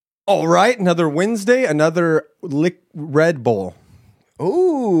All right, another Wednesday, another Red Bull.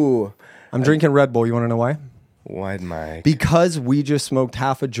 Ooh. I'm drinking Red Bull. You want to know why? Why, Mike? Because we just smoked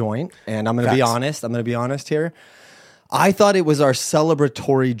half a joint, and I'm going to be honest. I'm going to be honest here. I thought it was our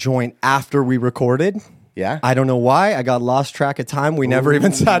celebratory joint after we recorded. Yeah? I don't know why. I got lost track of time. We never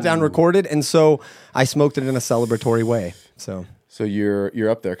even sat down and recorded, and so I smoked it in a celebratory way. So you're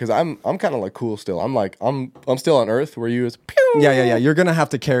up there because I'm kind of like cool still. I'm still on Earth where you is. Pew! Yeah. You're gonna have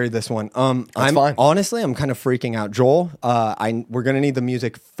to carry this one. That's fine. Honestly, I'm kind of freaking out, Joel. We're gonna need the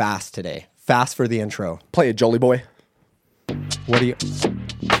music fast today. Fast for the intro. Play it, Jolly boy. What do you?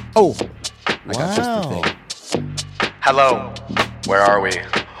 Oh, I got just the thing. Hello. Where are we?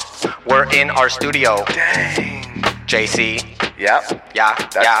 We're in our studio. Dang. JC. Yep.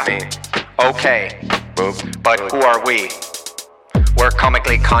 That's me. Okay. Boop. But who are we? We're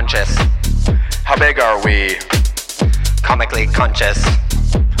comically conscious. How big are we? Comically conscious.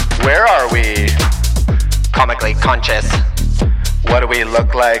 Where are we? Comically conscious. What do we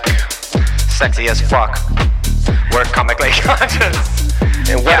look like? Sexy as fuck. We're comically conscious.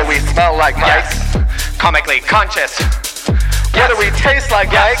 And what do we smell like, Mike? Yes. Comically conscious. What do we taste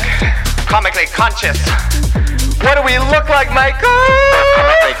like, Mike? Comically conscious. What do we look like, Mike? We're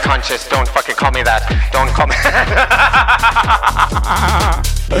comically conscious. Don't fucking call me that. Don't call me.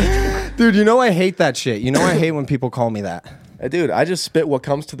 Dude, you know I hate that shit. You know I hate when people call me that. Dude, I just spit what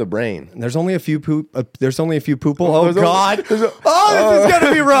comes to the brain. There's only a few poople. Oh, There's God. This is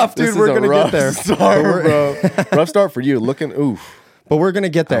gonna be rough, dude. We're gonna get there. Start, bro. Rough start for you. Looking oof. But we're gonna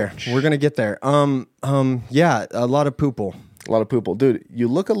get there. Ouch. We're gonna get there. Yeah, a lot of poople. A lot of poople. Dude, you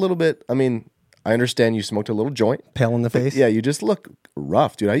look a little bit, I mean, I understand you smoked a little joint. Pale in the face? Yeah, you just look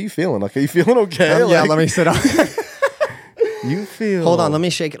rough, dude. How you feeling? Like, are you feeling okay? Yeah, let me sit up. You feel... Hold on, let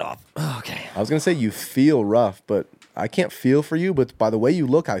me shake it off. Okay. I was going to say you feel rough, but I can't feel for you. But by the way you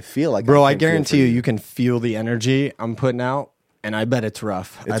look, I feel like... Bro, I guarantee you can feel the energy I'm putting out, and I bet it's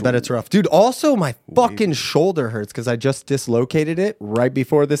rough. It's rough. Dude, also my fucking shoulder hurts because I just dislocated it right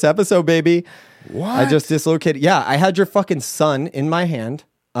before this episode, baby. What? I just dislocated. Yeah, I had your fucking son in my hand.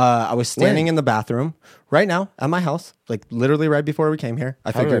 I was standing in the bathroom right now at my house, like literally right before we came here.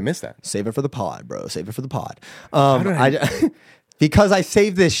 How did I miss that? Save it for the pod, bro. Save it for the pod. Because I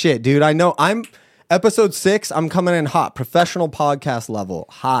saved this shit, dude. I know I'm episode 6. I'm coming in hot, professional podcast level.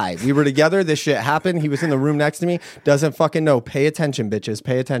 Hi, we were together. This shit happened. He was in the room next to me. Doesn't fucking know. Pay attention, bitches.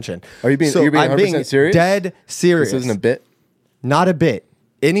 Pay attention. Are you being? You're being 100% serious? Dead serious. This isn't a bit. Not a bit.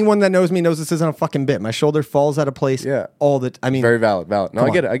 Anyone that knows me knows this isn't a fucking bit. My shoulder falls out of place. Yeah. Very valid. No, I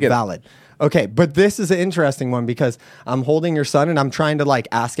get it. Valid. Okay, but this is an interesting one because I'm holding your son and I'm trying to like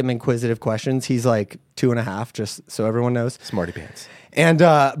ask him inquisitive questions. He's like 2.5, just so everyone knows. Smarty pants. And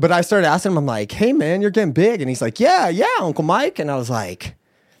but I started asking him, I'm like, hey man, you're getting big. And he's like, yeah, Uncle Mike. And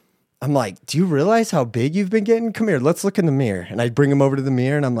I'm like, do you realize how big you've been getting? Come here, let's look in the mirror. And I bring him over to the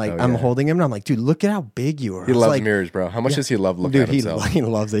mirror and I'm like, I'm holding him and I'm like, dude, look at how big you are. He loves mirrors, bro. How much does he love looking at himself? He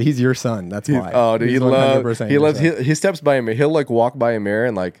loves it. He's your son. That's why. Oh, dude, he steps by a mirror. He'll like walk by a mirror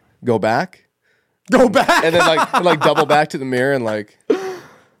and like go back. And then like double back to the mirror and like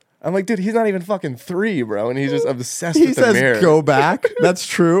I'm like, dude, he's not even fucking 3, bro. And he's just obsessed with the mirror. He says go back. That's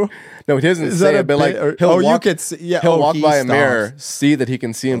true. No, he doesn't say it, but like he'll walk by a mirror, see that he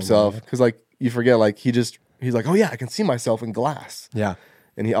can see himself. Because like you forget, like he's like, oh yeah, I can see myself in glass. Yeah.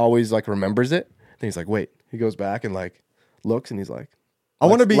 And he always like remembers it. Then he's like, wait. He goes back and like looks and he's like, I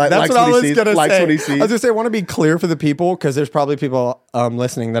want to be. That's what I was going to say. What he sees. I was going to say, I want to be clear for the people because there's probably people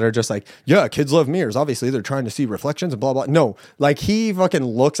listening that are just like, yeah, kids love mirrors. Obviously, they're trying to see reflections and blah, blah. No, like he fucking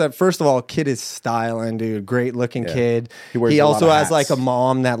looks at, first of all, kid is styling, dude. Great looking kid. He also has like a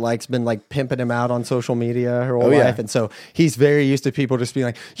mom that like's been like pimping him out on social media her whole life. And so he's very used to people just being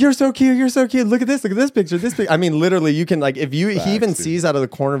like, you're so cute. You're so cute. Look at this picture. I mean, literally, you can like, if you, he even sees out of the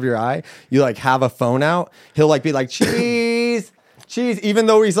corner of your eye, you like have a phone out, he'll like be like, cheese. Jeez, even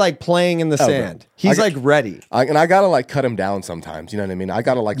though he's like playing in the sand, he's like ready. And I gotta like cut him down sometimes. You know what I mean? I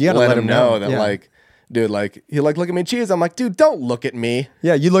gotta like let him know that like, dude, like he like look at me, cheese. I'm like, dude, don't look at me.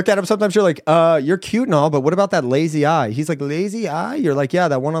 Yeah, you look at him sometimes. You're like, you're cute and all, but what about that lazy eye? He's like, lazy eye. You're like, yeah,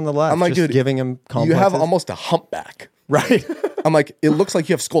 that one on the left. I'm like, just dude, giving him complexes. You have almost a humpback, right? I'm like, it looks like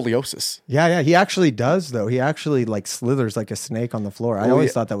you have scoliosis. Yeah, he actually does though. He actually like slithers like a snake on the floor. I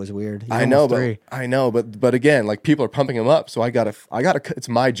always thought that was weird. I know, but again, like people are pumping him up, so I gotta. It's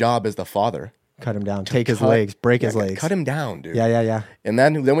my job as the father. Cut him down. Take his legs. Break his legs. Cut him down, dude. Yeah. And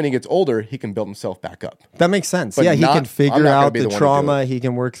then when he gets older, he can build himself back up. That makes sense. But he can figure out the trauma. He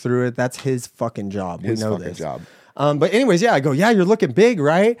can work through it. That's his fucking job. We know this. Job. But anyways, I go, yeah, you're looking big,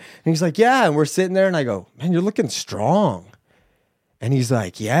 right? And he's like, yeah. And we're sitting there and I go, man, you're looking strong. And he's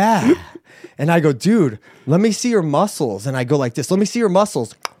like, yeah. And I go, dude, let me see your muscles. And I go like this, let me see your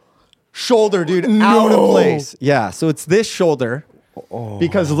muscles. Shoulder, dude, out of place. Yeah, so it's this shoulder.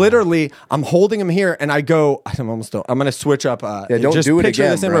 Because literally, I'm holding him here, and I go. I'm almost done. I'm gonna switch up. Don't just do it picture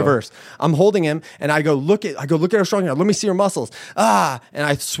again, this in bro. reverse. I'm holding him, and I go look at how strong you are. Let me see your muscles. And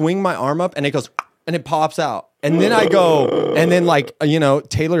I swing my arm up, and it goes, and it pops out. And then I go, and then like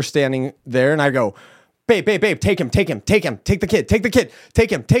Taylor's standing there, and I go, babe, take him, take the kid,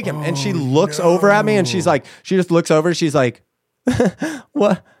 take him. And she looks over at me, and she just looks over. She's like,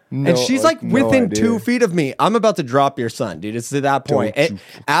 what? And she's like within 2 feet of me. I'm about to drop your son, dude. It's to that point.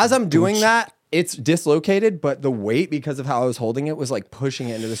 As I'm doing that, it's dislocated, but the weight, because of how I was holding it, was like pushing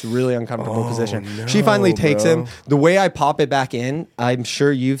it into this really uncomfortable position. No, she finally takes him. The way I pop it back in, I'm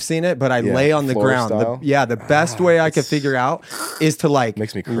sure you've seen it, but I lay on the ground. The best way I could figure out is to like...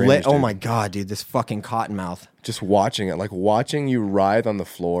 Makes me cringe, oh my God, dude, this fucking cottonmouth. Just watching it, like watching you writhe on the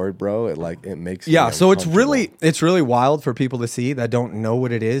floor, bro. It makes me so it's really wild for people to see that don't know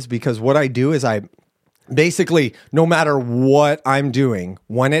what it is, because what I do is I basically, no matter what I'm doing,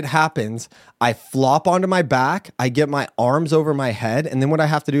 when it happens, I flop onto my back, I get my arms over my head, and then what I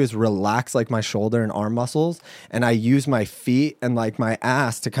have to do is relax like my shoulder and arm muscles, and I use my feet and like my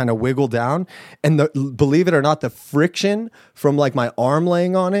ass to kind of wiggle down. And believe it or not, the friction from like my arm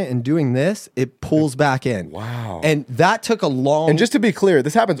laying on it and doing this, it pulls back in. Wow. And that took a long... And just to be clear,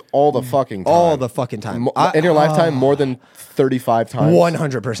 this happens all the fucking time. All the fucking time. In your lifetime, more than 35 times?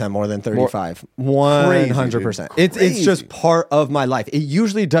 100% more than 35. 100%. It's just part of my life. It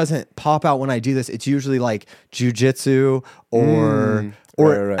usually doesn't pop out when I do this. It's usually like jujitsu or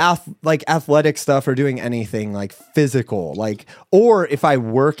like athletic stuff, or doing anything like physical, like, or if I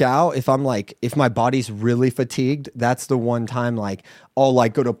work out, if my body's really fatigued, that's the one time like I'll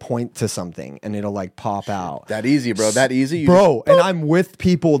like go to point to something and it'll like pop out. That easy, bro. That easy, bro. And I'm with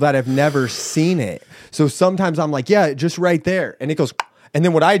people that have never seen it, so sometimes I'm like, yeah, just right there, and it goes. And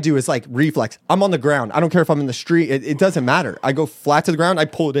then what I do is like reflex. I'm on the ground. I don't care if I'm in the street. It doesn't matter. I go flat to the ground. I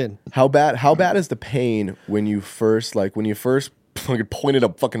pull it in. How bad is the pain when you first fucking pointed a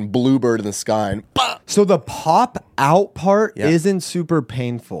fucking bluebird in the sky and bah! So the pop out part isn't super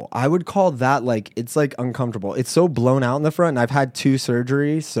painful. I would call that like, it's like uncomfortable. It's so blown out in the front, and I've had 2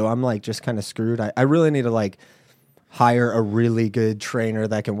 surgeries, so I'm like just kind of screwed. I really need to like hire a really good trainer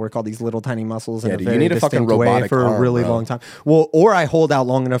that can work all these little tiny muscles in a very distinct way for a really long time. Well, or I hold out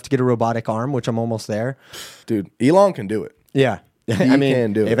long enough to get a robotic arm, which I'm almost there. Dude, Elon can do it. Yeah. I mean,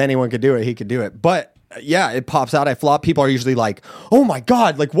 can do it. If anyone could do it, he could do it. But yeah, it pops out. I flop. People are usually like, oh my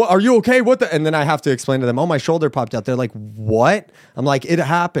God, like, what? Are you okay? What the? And then I have to explain to them, oh, my shoulder popped out. They're like, what? I'm like, it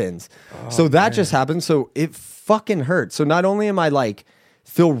happens. So that just happened. So it fucking hurts. So not only am I like,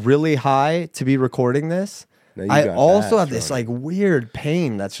 feel really high to be recording this, I also have this like weird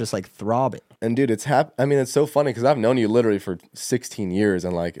pain that's just like throbbing. And dude, it's so funny because I've known you literally for 16 years,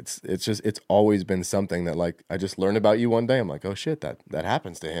 and like it's always been something that like I just learned about you one day. I'm like, oh shit, that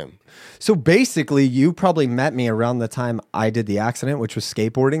happens to him. So basically, you probably met me around the time I did the accident, which was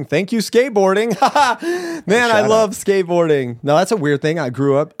skateboarding. Thank you, skateboarding. Man, I love skateboarding. No, that's a weird thing. I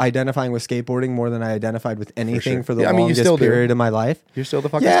grew up identifying with skateboarding more than I identified with anything for the longest period of my life. You're still the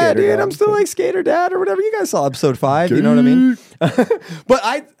fucking skater, dude. Dad. I'm still like skater dad or whatever. You guys saw episode 5. Dude. You know what I mean? But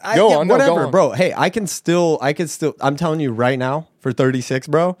I go on, whatever, bro. Hey, I can still. I'm telling you right now, for 36,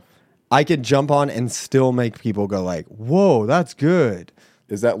 bro, I could jump on and still make people go like, "Whoa, that's good."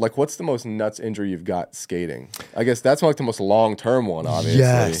 Is that like, what's the most nuts injury you've got skating? I guess that's like the most long-term one, obviously.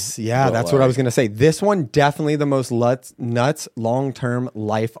 Yes. Yeah, that's what I was going to say. This one, definitely the most nuts, long-term,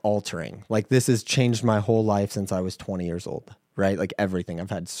 life-altering. Like, this has changed my whole life since I was 20 years old, right? Like, everything.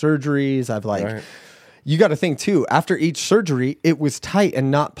 I've had surgeries. I've like, right. You got to think too, after each surgery, it was tight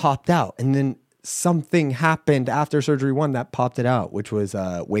and not popped out. And then something happened after surgery 1 that popped it out, which was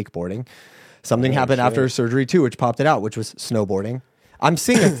wakeboarding. Something happened after surgery 2, which popped it out, which was snowboarding. I'm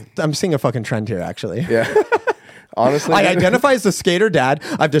seeing a fucking trend here, actually. Yeah. Honestly, I identify as a skater dad.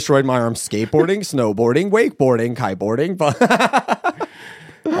 I've destroyed my arms skateboarding, snowboarding, wakeboarding, kiteboarding.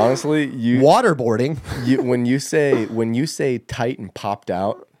 Honestly, waterboarding. When you say tight and popped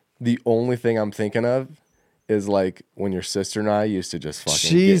out, the only thing I'm thinking of is like when your sister and I used to just fucking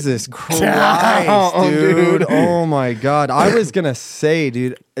Jesus Christ, dude. Oh my God. I was gonna say,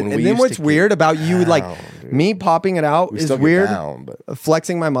 dude. And then what's weird about you, like me popping it out is weird.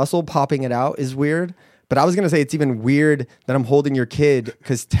 Flexing my muscle, popping it out is weird. But I was gonna say it's even weird that I'm holding your kid,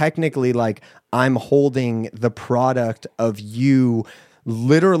 because technically, like, I'm holding the product of you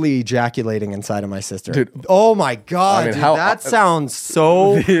literally ejaculating inside of my sister. Dude, oh my God, that sounds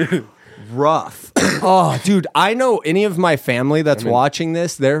so rough. Oh, dude, I know any of my family that's watching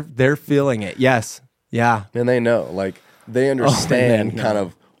this, they're feeling it. Yes. Yeah. And they know, like, they understand kind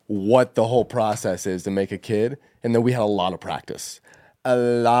of what the whole process is to make a kid. And then we had a lot of practice.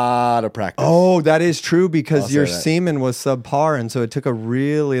 Oh, that is true because your semen was subpar, and so it took a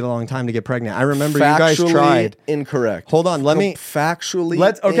really long time to get pregnant. I remember you guys tried. Incorrect. Hold on, let me factually.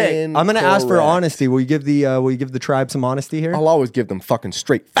 Okay, I'm going to ask for honesty. Will you give the tribe some honesty here? I'll always give them fucking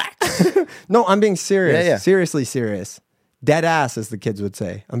straight facts. No, I'm being serious. Yeah. Seriously serious. Dead ass, as the kids would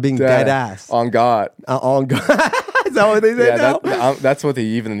say. I'm being dead ass. On God. On God. Is that what they say now? That's what the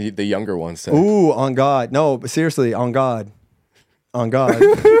younger ones say. Ooh, on God. No, but seriously, on God. On God.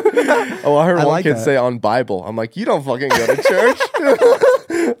 Oh, I heard one kid say on Bible. I'm like, you don't fucking go to church.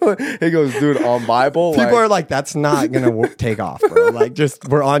 He goes, dude, on Bible. People are like, that's not gonna take off, bro. Like, just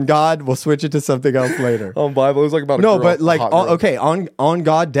we're on God. We'll switch it to something else later. On Bible, it was like about a no, girl, but like, on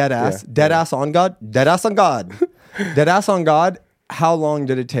God, dead ass, dead ass on God, dead ass on God, dead ass on God. How long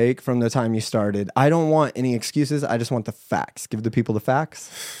did it take from the time you started? I don't want any excuses. I just want the facts. Give the people the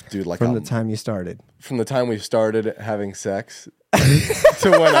facts, dude. Like from the time you started. From the time we started having sex.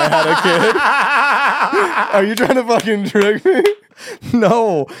 To when I had a kid. Are you trying to fucking trick me?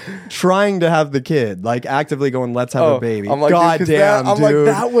 No, trying to have the kid, like actively going, let's have a baby. I'm like, God damn, dude. I'm like,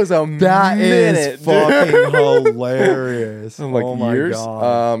 that was a that minute, is fucking hilarious. I'm like, oh my years?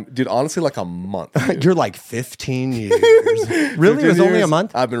 God. Dude, honestly, like a month. Dude. You're like 15 years. Really? It was only a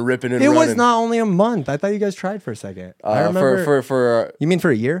month? I've been ripping and running. It was not only a month. I thought you guys tried for a second. I remember. For you mean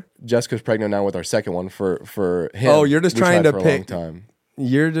for a year? Jessica's pregnant now with our second one for him. Oh, you're just trying to pick. A long time.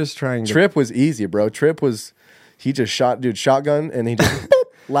 You're just trying to. Trip was easy, bro. Trip was, he just shotgun, and he just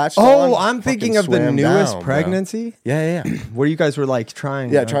latched on. Oh, I'm thinking of the newest pregnancy. Bro. Yeah. Where you guys were like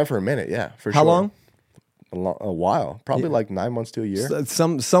trying. Yeah, trying for a minute. Yeah, for sure. How long? A while. Probably like 9 months to a year.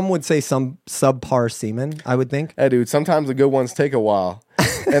 Some would say some subpar semen, I would think. Hey, dude, sometimes the good ones take a while.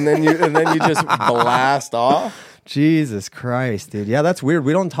 and then you just blast off. Jesus Christ, dude. Yeah, that's weird.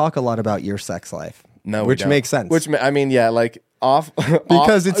 We don't talk a lot about your sex life. No, which makes sense. Which, I mean, yeah, like off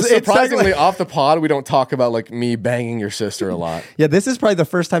because it's surprisingly off the pod. We don't talk about like me banging your sister a lot. Yeah, this is probably the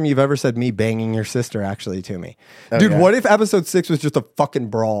first time you've ever said me banging your sister actually to me. Dude, what if episode 6 was just a fucking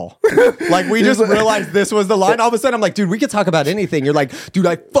brawl? Like we just realized this was the line. All of a sudden I'm like, dude, we could talk about anything. You're like, dude,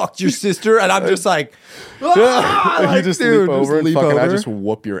 I fucked your sister, and I'm just like, like you just leap over and fucking I just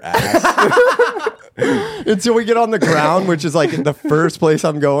whoop your ass. Until we get on the ground, which is like the first place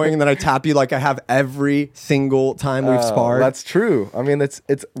I'm going, and then I tap you like I have every single time we've sparred. That's true. I mean, it's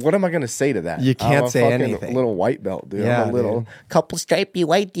what am I going to say to that? You can't say anything. Little white belt, dude. Yeah, I'm a little couple stripey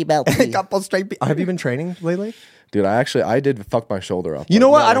whitey belt. Couple stripey. Have you been training lately? Dude, I did fuck my shoulder up. You know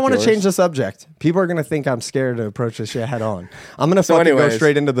what? I don't want to change the subject. People are going to think I'm scared to approach this shit head on. I'm going to go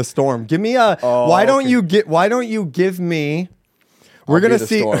straight into the storm. Give me a why don't you give me We're gonna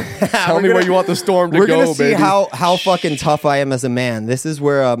see. Tell me where you want the storm to go, baby. We're gonna see how fucking tough I am as a man. This is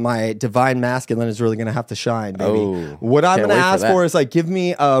where my divine masculine is really gonna have to shine, baby. Oh, what I'm gonna ask for is like, give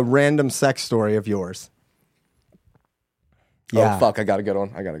me a random sex story of yours. Yeah. Oh fuck! I got a good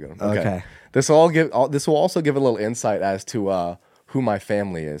one. Okay. This will also give a little insight as to who my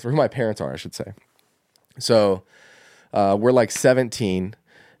family is, or who my parents are, I should say. So we're like 17.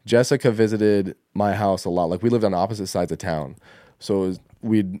 Jessica visited my house a lot. Like we lived on opposite sides of town. So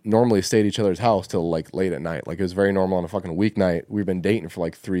we'd normally stay at each other's house till like late at night. Like it was very normal on a fucking weeknight. We've been dating for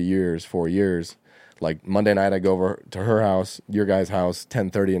like 4 years. Like Monday night, I'd go over to her house, your guys' house,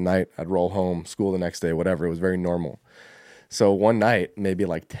 10:30 at night. I'd roll home, school the next day, whatever. It was very normal. So one night, maybe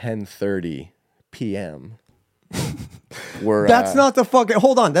like 10:30 p.m. That's not the fucking.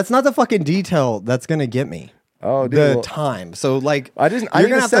 Hold on, that's not the fucking detail that's gonna get me. Oh, dude, time. So like, you're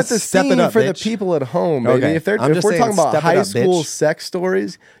gonna have to step it up for the people at home, baby. Okay. If we're talking about high school sex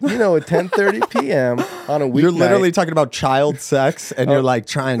stories, you know, at 10:30 p.m. on a weeknight, you're literally talking about child sex, and you're like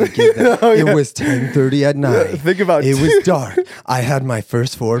trying to give them. It was 10:30 at night. Think about it. Was dark. I had my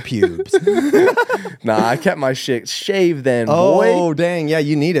first 4 pubes. Nah, I kept my shit shaved then. Oh, dang, yeah,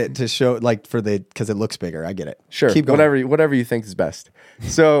 you need it to show because it looks bigger. I get it. Sure, keep going. Whatever you think is best.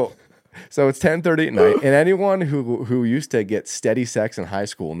 So it's 10:30 at night, and anyone who used to get steady sex in high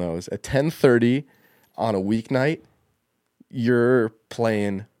school knows at 10:30 on a weeknight, you're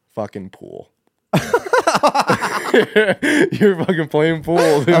playing fucking pool. You're fucking playing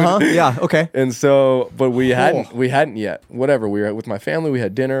pool, dude. Yeah, okay. And so, but we hadn't yet. Whatever. We were with my family. We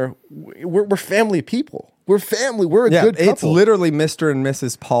had dinner. We're family people. We're family. We're a good couple. It's literally Mr. and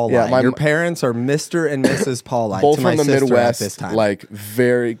Mrs. Pauli. Yeah, your parents are Mr. and Mrs. Pauli. Both to from my the Midwest. At this time. Like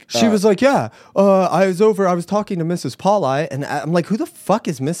very. She was like, I was talking to Mrs. Pauli, and I'm like, who the fuck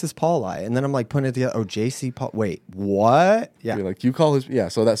is Mrs. Pauli? And then I'm like putting it together. Oh, JC Paul. Wait, what? Yeah. You're like, you call his. Yeah.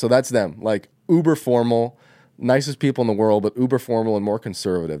 So that's them. Like uber formal. Nicest people in the world, but uber formal and more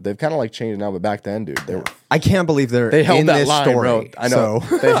conservative. They've kind of like changed now, but back then, dude, they were. I can't believe they held in that this line, story. Bro. I know.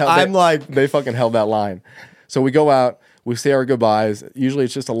 So They fucking held that line. So we go out, we say our goodbyes. Usually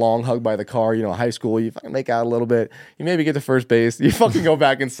it's just a long hug by the car. You know, high school, you fucking make out a little bit. You maybe get to first base. You fucking go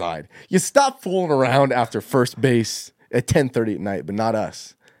back inside. You stop fooling around after first base at 10:30 at night, but not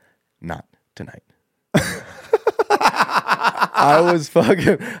us. Not tonight.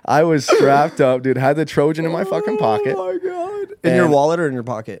 I was strapped up, dude. Had the Trojan in my fucking pocket. Oh my god! In your wallet or in your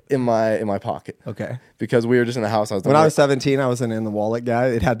pocket? In my pocket. Okay. Because we were just in the house. When I was 17, I wasn't in the wallet guy.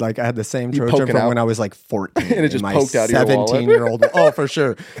 It had I had the same Trojan from when I was like 14. And it just poked out of your wallet. 17-year-old. Oh, for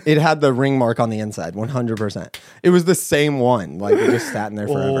sure. It had the ring mark on the inside, 100%. It was the same one. Like it just sat in there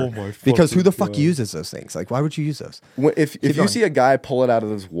forever. My because who the fuck uses those things? Like, why would you use those? If you see a guy pull it out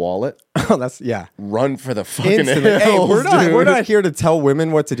of his wallet, run for the fucking hills, hey, we're not here to tell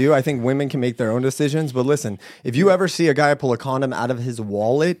women what to do. I think women can make their own decisions. But listen, if you ever see a guy pull a condom out of his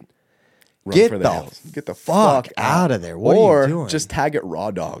wallet, get the fuck out of there. What are you doing? Just tag it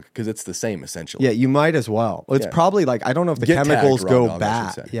raw dog because it's the same essentially. Yeah, you might as well. It's probably like, I don't know if the chemicals go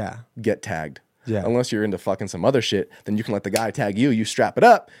bad. Yeah. Get tagged. Yeah. Unless you're into fucking some other shit, then you can let the guy tag you. You strap it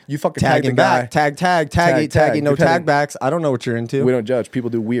up. You fucking tag the guy. Tag. No tag backs. I don't know what you're into. We don't judge. People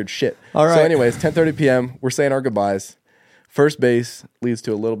do weird shit. All right. So anyways, 10:30 p.m. We're saying our goodbyes. First base leads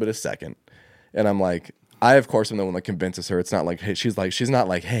to a little bit of second. And I'm like, I, of course, am the one that convinces her. It's not like, hey, she's not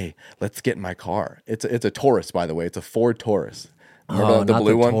like, hey, let's get in my car. It's a Taurus, by the way. It's a Ford Taurus. Remember the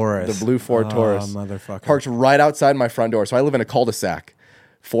blue one? Taurus. The blue Ford Taurus. Motherfucker. Parked right outside my front door. So I live in a cul-de-sac.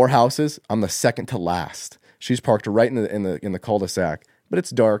 4 houses. I'm the second to last. She's parked right in the cul-de-sac, but it's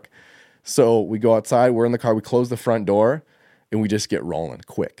dark. So we go outside. We're in the car. We close the front door, and we just get rolling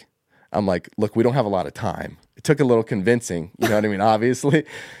quick. I'm like, look, we don't have a lot of time. It took a little convincing. You know what I mean? Obviously,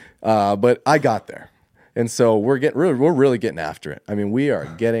 but I got there. And so we're really getting after it. I mean, we are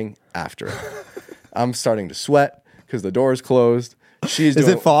getting after it. I'm starting to sweat because the door is closed. Is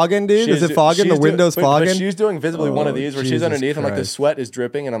it fogging, dude? Is it fogging? The window's fogging? But she's doing visibly one of these where she's underneath and like the sweat is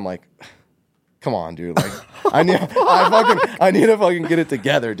dripping, and I'm like, come on, dude. Like, I need to fucking get it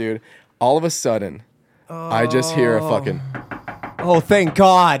together, dude. All of a sudden, I just hear a fucking. Oh, thank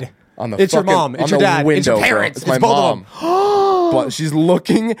God. It's your mom. It's your dad. It's your parents. It's my mom. But she's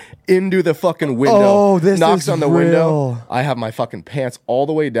looking into the fucking window. Oh, this knocks is on the real. window. I have my fucking pants all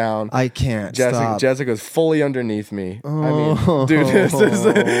the way down. I can't. Jessica's fully underneath me. I mean, dude, this is.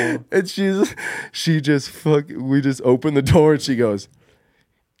 And we just open the door and she goes,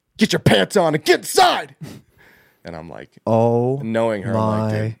 "Get your pants on and get inside." And I'm like, knowing her, I'm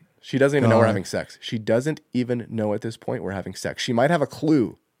like, dude, she doesn't even know we're having sex. She doesn't even know at this point we're having sex. She might have a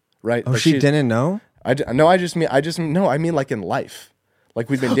clue, right? Oh, she didn't know? I mean like in life.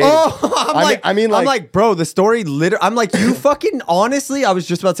 Like we've been dating. I'm like, bro, the story I'm like, you fucking, honestly, I was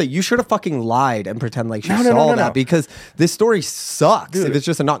just about to say, you should have fucking lied and pretend like she saw that because this story sucks. Dude, if it's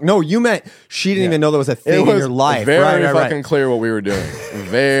just a knock. No, you meant she didn't even know there was a thing in your life. Very fucking clear what we were doing.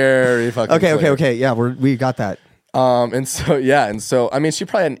 Very fucking clear. Okay. Yeah, we got that. And so, I mean, she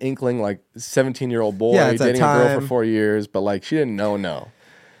probably had an inkling, like 17-year-old boy dating a girl for 4 years, but like she didn't know.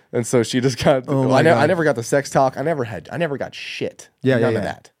 And so she just got. I never got the sex talk. I never got shit. None of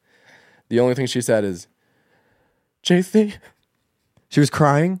that. The only thing she said is, "JC." She was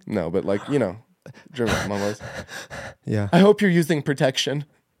crying. No, but like German mom was. Yeah. I hope you're using protection.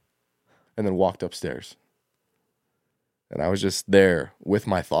 And then walked upstairs. And I was just there with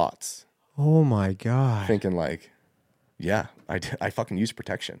my thoughts. Oh my God. Thinking like, yeah, I fucking use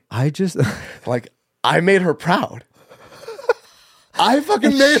protection. I just like I made her proud. I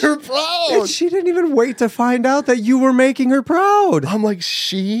fucking made her proud. And she didn't even wait to find out that you were making her proud. I'm like,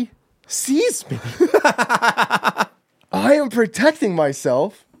 she sees me. I am protecting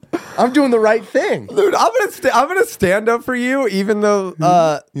myself. I'm doing the right thing. Dude, I'm gonna stand up for you, even though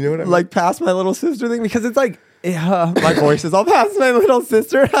you know what I mean? Like past my little sister thing, because it's like my voice is all past my little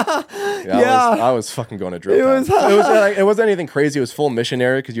sister. I was fucking going to drill. It wasn't anything crazy. It was full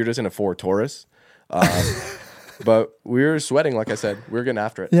missionary because you're just in a Ford Taurus. But we were sweating, like I said. We were getting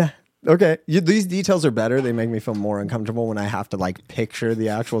after it. Yeah. Okay. These details are better. They make me feel more uncomfortable when I have to like picture the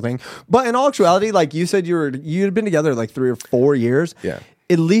actual thing. But in all actuality, like you said, you'd been together like 3 or 4 years. Yeah.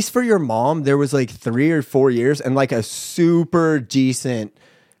 At least for your mom, there was like 3 or 4 years and like a super decent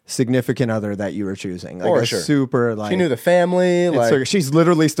significant other that you were choosing. Like For a sure. super like She knew the family. Like she's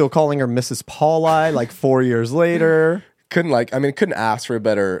literally still calling her Mrs. Pauli like 4 years later. couldn't ask for a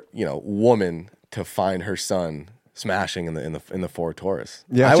better, woman to find her son smashing in the Ford Taurus.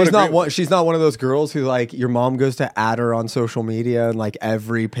 Yeah, she's not one of those girls who like your mom goes to add her on social media and like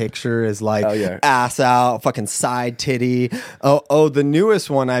every picture is like ass out, fucking side titty. Oh, the newest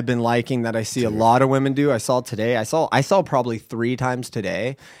one I've been liking that I see a lot of women do. I saw today. I saw probably 3 times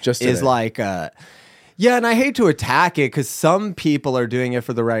today. Just today. Is like yeah, and I hate to attack it because some people are doing it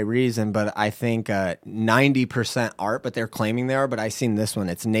for the right reason, but I think 90% art, but they're claiming they are. But I seen this one.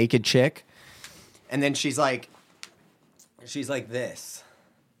 It's naked chick, and then she's like this,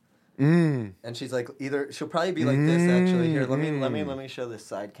 and she's like she'll probably be like this actually. Here, let me show this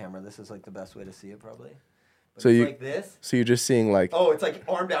side camera. This is like the best way to see it probably. But so it's you like this. So you're just seeing like it's like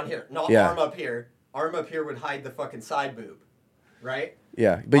arm down here, not arm up here. Arm up here would hide the fucking side boob, right?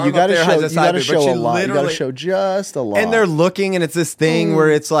 Yeah, but you gotta show a lot. You gotta show just a lot. And they're looking, and it's this thing where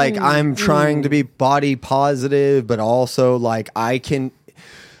it's like I'm trying to be body positive, but also like I can.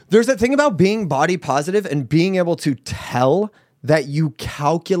 There's that thing about being body positive and being able to tell that you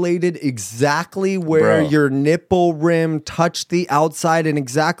calculated exactly where your nipple rim touched the outside and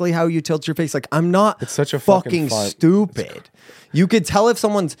exactly how you tilt your face. Like I'm not. It's such a fucking stupid. You could tell if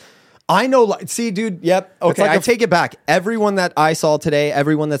someone's. I know, like, see, dude, yep. Okay, I take it back. Everyone that I saw today,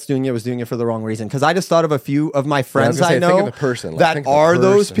 everyone that's doing it was doing it for the wrong reason. Because I just thought of a few of my friends I know that are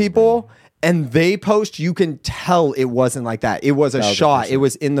those people, and they post, you can tell it wasn't like that. It was a shot. It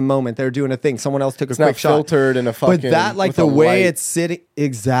was in the moment. They're doing a thing. Someone else took a quick shot. Filtered in a fucking... But that, like, the way it's sitting...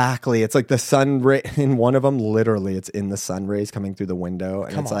 Exactly. It's like the sun ray... In one of them, literally, it's in the sun rays coming through the window.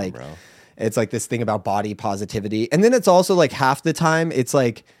 And it's like... Bro. It's like this thing about body positivity. And then it's also, like, half the time, it's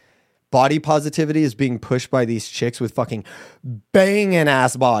like... Body positivity is being pushed by these chicks with fucking banging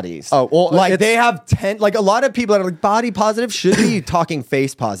ass bodies. Oh, well, like they have 10, like a lot of people that are like body positive should be talking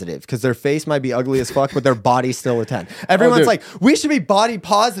face positive because their face might be ugly as fuck, but their body's still a 10. Everyone's like, we should be body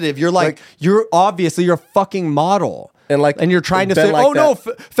positive. You're like you're obviously you're a fucking model. And you're trying to say, like no,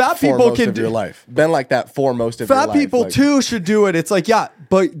 fat people can do your life. Been like that for most of your life. Fat people too should do it. It's like, yeah,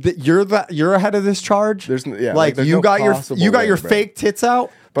 but you're ahead of this charge. There's you got your fake tits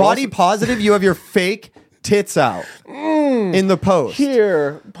out. But body positive, you have your fake tits out in the post.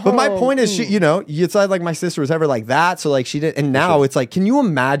 But my point is, it's like my sister was ever like that. So like she did. And now it's like, can you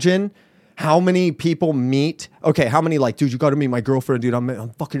imagine how many people meet? Okay, how many like, dude, you got to meet my girlfriend, dude. I'm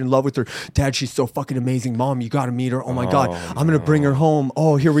fucking in love with her. Dad, she's so fucking amazing. Mom, you got to meet her. Oh my God. I'm going to bring her home.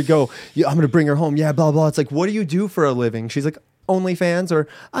 Oh, here we go. Yeah, I'm going to bring her home. Yeah, blah, blah. It's like, what do you do for a living? She's like, Onlyfans, or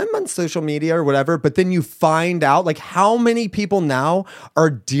I'm on social media or whatever. But then you find out like how many people now are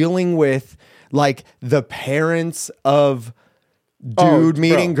dealing with like the parents of dude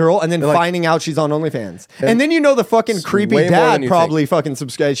meeting girl and then finding out she's on OnlyFans. And then the fucking creepy dad probably fucking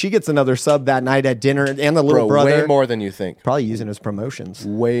subscribes. She gets another sub that night at dinner and the little brother. Way more than you think. Probably using his promotions.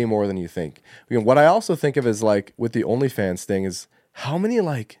 Way more than you think. What I also think of is like with the OnlyFans thing is how many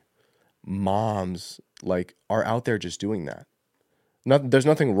like moms like are out there just doing that. There's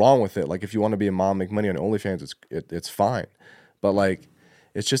nothing wrong with it. Like if you want to be a mom, make money on OnlyFans, it's fine. But like,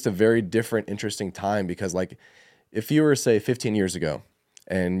 it's just a very different, interesting time because like, if you were say 15 years ago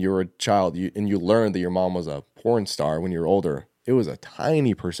and you were a child and you learned that your mom was a porn star when you were older, it was a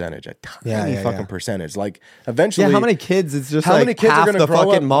tiny percentage, percentage. Like eventually, how many kids? It's just how like many kids half are the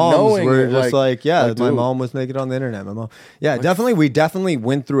fucking moms were just like, my mom was naked on the internet. My mom, we definitely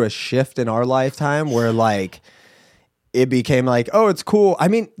went through a shift in our lifetime where like. It became like, oh, it's cool. I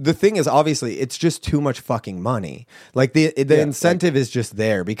mean, the thing is, obviously, it's just too much fucking money. Like the incentive is just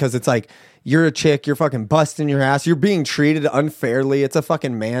there because it's like you're a chick, you're fucking busting your ass, you're being treated unfairly. It's a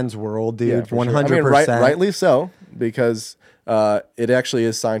fucking man's world, dude. 100%. Sure. I mean, rightly so, because it actually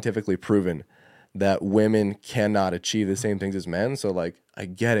is scientifically proven that women cannot achieve the same things as men. So like, I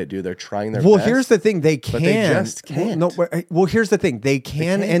get it, dude. They're trying their best. Well, here's the thing. They can. But they just can't. Well, here's the thing. They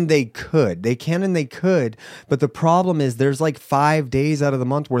can and they could. They can and they could. But the problem is there's like 5 days out of the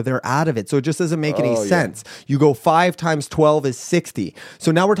month where they're out of it. So it just doesn't make any sense. You go 5 times 12 is 60.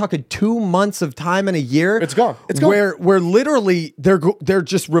 So now we're talking 2 months of time in a year. It's gone. It's gone. Where literally they're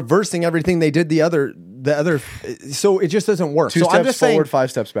just reversing everything they did the other. So it just doesn't work. 2 steps forward,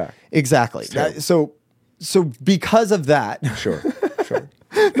 5 steps back. Exactly. So because of that. Sure.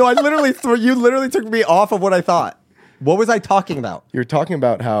 No, you literally took me off of what I thought. What was I talking about? You're talking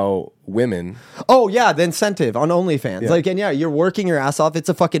about how women... Oh, yeah, the incentive on OnlyFans. Yeah. You're working your ass off. It's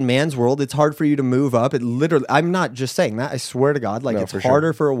a fucking man's world. It's hard for you to move up. It literally... I'm not just saying that. I swear to God. Like, it's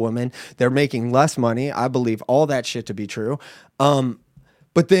harder for a woman. They're making less money. I believe all that shit to be true.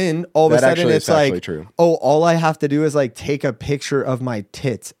 But then all of a sudden it's like, true. oh, all I have to do is like take a picture of my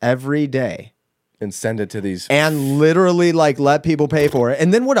tits every day and send it to these and literally like let people pay for it.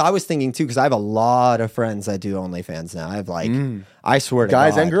 And then what I was thinking too, because I have a lot of friends that do OnlyFans now. I have like, I swear to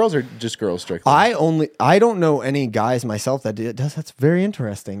guys God, and girls, or just girls strictly? I don't know any guys myself that does. That's very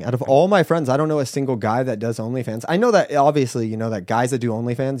interesting. Out of all my friends, I don't know a single guy that does OnlyFans. I know that obviously, you know, that guys that do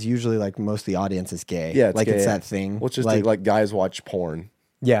OnlyFans, usually like most of the audience is gay. Yeah, it's that thing. Well, it's just like guys watch porn.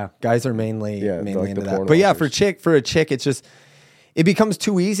 Yeah, guys are mainly like into that. But yeah, for a chick, it's just, it becomes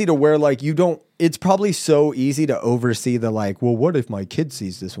too easy to where like you don't, it's probably so easy to oversee the like, well, what if my kid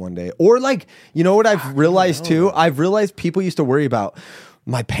sees this one day? Or like, you know what I've realized too? I've realized people used to worry about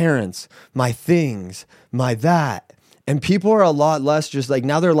my parents, my things, my that. And people are a lot less just like,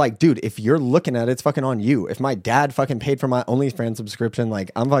 now they're like, dude, if you're looking at it, it's fucking on you. If my dad fucking paid for my OnlyFans subscription, like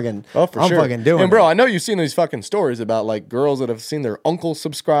I'm fucking fucking doing it. And bro, it. I know you've seen these fucking stories about like girls that have seen their uncle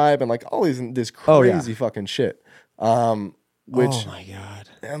subscribe and like all this crazy fucking shit. Which, oh my God.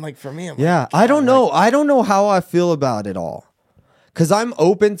 And like for me, I'm yeah, like, I don't know. I don't know how I feel about it all. Cause I'm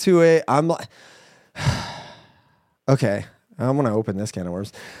open to it. I'm like, okay, I'm going to open this can of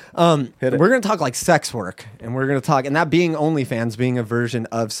worms. We're going to talk like sex work, and we're going to talk, and that being OnlyFans being a version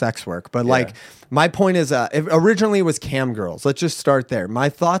of sex work. But like, my point is, originally it was cam girls. Let's just start there. My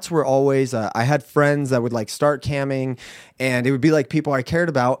thoughts were always, I had friends that would like start camming, and it would be like people I cared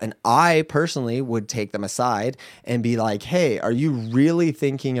about, and I personally would take them aside and be like, hey, are you really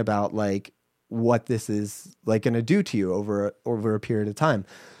thinking about like what this is like going to do to you over a period of time?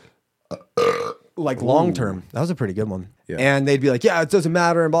 Like long term. That was a pretty good one. Yeah. And they'd be like, yeah, it doesn't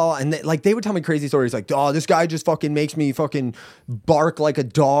matter and blah. And they would tell me crazy stories like, oh, this guy just fucking makes me fucking bark like a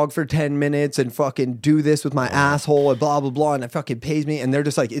dog for 10 minutes and fucking do this with my asshole and blah, blah, blah. And it fucking pays me. And they're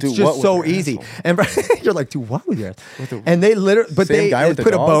just like, it's just so easy. And you're like, dude, what with your ass? And they literally, but they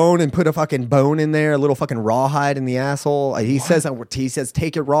put a bone and put a fucking bone in there, a little fucking rawhide in the asshole. He says,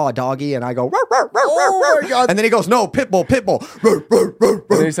 take it raw, doggy. And I go, rawr, rawr, rawr, oh my God. And then he goes, no, pit bull. And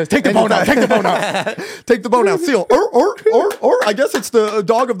then he says, take the bone out, take the bone out. Take the bone out, seal. Or I guess it's the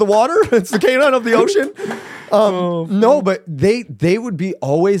dog of the water. It's the canine of the ocean. No, but they would be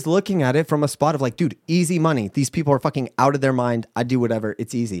always looking at it from a spot of like, dude, easy money. These people are fucking out of their mind. I do whatever.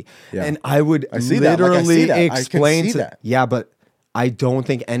 It's easy. Yeah. And I would literally explain that. Yeah, but I don't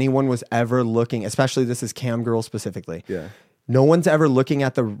think anyone was ever looking, especially this is cam girl specifically. Yeah. No one's ever looking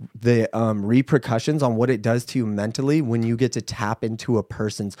at the repercussions on what it does to you mentally when you get to tap into a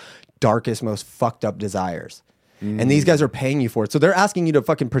person's darkest, most fucked up desires. And these guys are paying you for it. So they're asking you to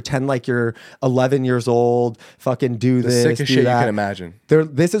fucking pretend like you're 11 years old, fucking do this, sickest do shit that. You can imagine.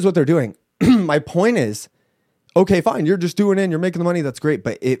 This is what they're doing. My point is, okay, fine, you're just doing it and you're making the money. That's great.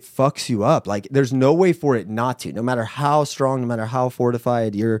 But it fucks you up. Like there's no way for it not to, no matter how strong, no matter how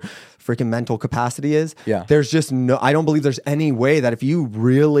fortified your freaking mental capacity is. Yeah. There's just I don't believe there's any way that if you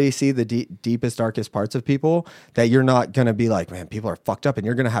really see the deepest, darkest parts of people, that you're not going to be like, man, people are fucked up, and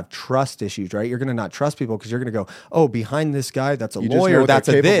you're going to have trust issues, right? You're going to not trust people because you're going to go, oh, behind this guy, that's a lawyer, that's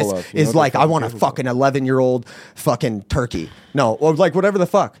a this, is like, I want a fucking 11-year-old fucking turkey. No, or like whatever the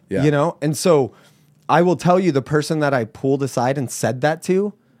fuck, you know? And so I will tell you, the person that I pulled aside and said that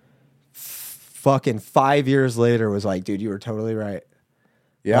to, fucking 5 years later was like, dude, you were totally right.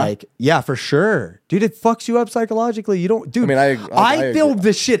 Yeah. Like, yeah, for sure. Dude, it fucks you up psychologically. You don't, dude. I mean, I feel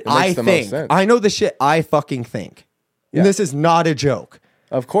the shit I think. I know the shit I fucking think. Yeah. And this is not a joke.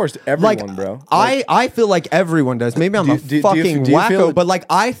 Of course, everyone, like, bro. Like, I feel like everyone does. Maybe I'm fucking wacko, but like,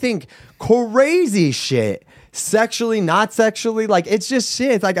 I think crazy shit. Sexually, not sexually, like it's just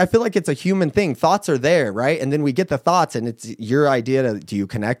shit. It's like I feel like it's a human thing. Thoughts are there, right? And then we get the thoughts, and it's your idea to, do you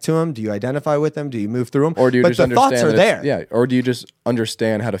connect to them? Do you identify with them? Do you move through them? Or do you but just the understand thoughts are there? Yeah. Or do you just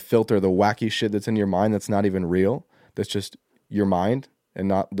understand how to filter the wacky shit that's in your mind that's not even real? That's just your mind and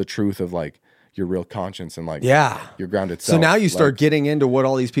not the truth of like your real conscience and like your grounded self. So now you start getting into what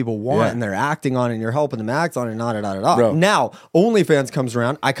all these people want, and they're acting on it, and you're helping them act on it, Bro. Now, OnlyFans comes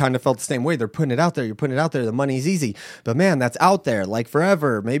around. I kind of felt the same way. They're putting it out there. You're putting it out there. The money's easy. But man, that's out there like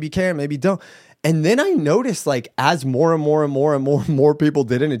forever. Maybe you can, maybe don't. And then I noticed like as more and more people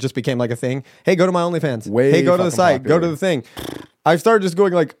did it, it just became like a thing. Hey, go to my OnlyFans. Hey, go to the site. Popular. Go to the thing. I started just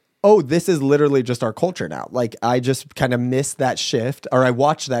going like, oh, this is literally just our culture now. Like I just kind of missed that shift, or I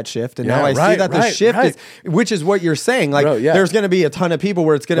watched that shift, and now I see that the shift is, which is what you're saying. Like there's going to be a ton of people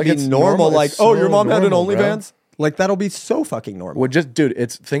where it's going to be normal. Like, oh, your mom had an OnlyFans. Like that'll be so fucking normal. Well, just dude,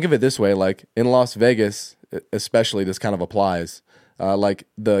 think of it this way. Like in Las Vegas, especially, this kind of applies. Like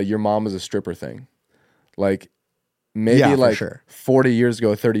your mom is a stripper thing. Like maybe Yeah, for like sure. 40 years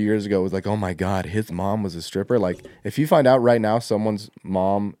ago, 30 years ago, it was like, oh my God, his mom was a stripper. Like, if you find out right now someone's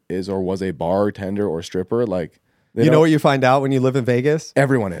mom is or was a bartender or stripper, like, You know what you find out when you live in Vegas?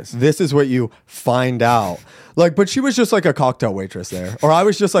 everyone is. This is what you find out. Like, but she was just like a cocktail waitress there. Or I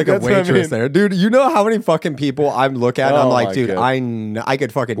was just like a That's what I waitress mean. there. Dude, you know how many fucking people I look at and I'm Oh like, my dude, God. I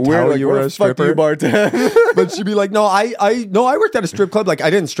could fucking Where, tell like, you where were the a fuck do stripper. you bartend? But she'd be like, no, I worked at a strip club. Like, I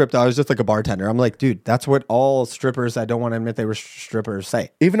didn't strip though. I was just like a bartender. I'm like, dude, that's what all strippers I don't want to admit they were strippers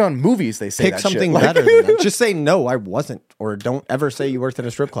say. Even on movies, they say Pick that something shit. Like- better than that. Just say, no, I wasn't. Or don't ever say you worked at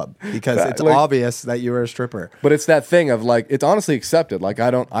a strip club because it's Like- obvious that you were a stripper. But it's that thing of like, it's honestly accepted. Like,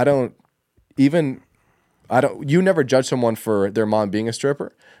 you never judge someone for their mom being a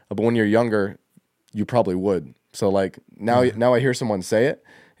stripper, but when you're younger, you probably would. So like now I hear someone say it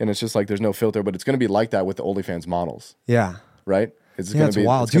and it's just like, there's no filter, but it's going to be like that with the OnlyFans models, Yeah. right? It's Yeah, going it's to be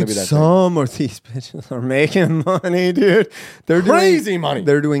wild. it's gonna Dude, be that thing. some of these bitches are making money, dude. They're Crazy doing, money.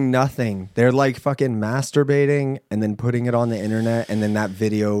 They're doing nothing. They're like fucking masturbating and then putting it on the internet and then that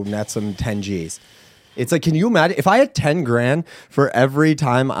video nets them 10 G's. It's like, can you imagine if I had 10 grand for every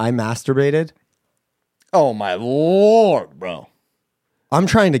time I masturbated? Oh my Lord, bro. I'm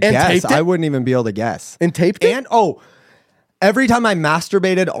trying to And guess. taped it? I wouldn't even be able to guess. And taped it? And every time I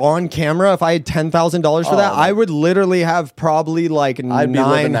masturbated on camera, if I had $10,000 for that, my- I would literally have probably like be living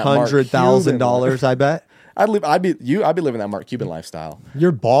that Mark $900,000. I bet. I'd be living that Mark Cuban lifestyle.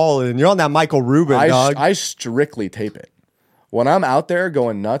 You're balling. You're on that Michael Rubin, dog. I strictly tape it. When I'm out there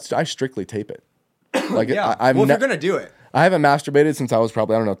going nuts, I strictly tape it. Like I've well, if you're gonna do it, I haven't masturbated since I was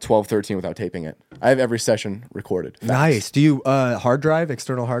probably, 12, 13 without taping it. I have every session recorded. Facts. nice. Do you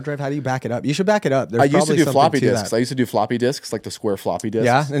external hard drive? How do you back it up? You should back it up. There's I used to probably do something floppy to disks. that. I used to do floppy disks, like the square floppy disks.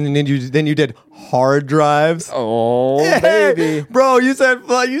 Yeah, and then you did hard drives. Oh, Hey, baby. bro, you said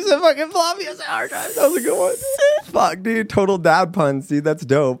fucking floppy. I said hard drives. That was a good one. Fuck, dude, total dad puns, dude. That's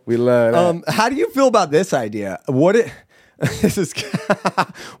dope. We love that. How do you feel about this idea? This is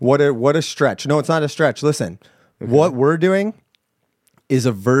what a stretch. No, it's not a stretch. Listen, what we're doing is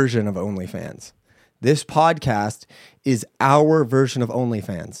a version of OnlyFans. This podcast is our version of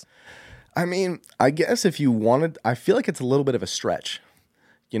OnlyFans. I mean, I guess if you wanted, I feel like it's a little bit of a stretch.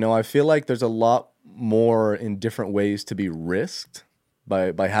 You know, I feel like there's a lot more in different ways to be risked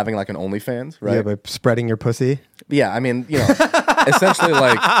by having like an OnlyFans, right? Yeah, by spreading your pussy. Yeah, I mean, essentially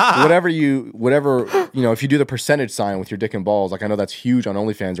like whatever, if you do the percentage sign with your dick and balls, like I know that's huge on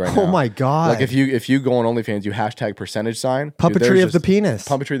OnlyFans right now. Oh my God. Like if you go on OnlyFans, you hashtag percentage sign. Puppetry of the penis.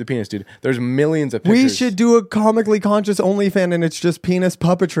 Puppetry of the penis, dude. There's millions of pictures. We should do a comically conscious OnlyFans and it's just penis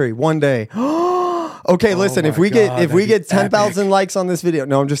puppetry one day. Okay, listen, if we get 10,000 likes on this video.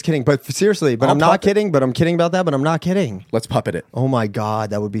 No, I'm just kidding. But seriously, I'm not kidding, but I'm kidding about that, but I'm not kidding. Let's puppet it. Oh my God,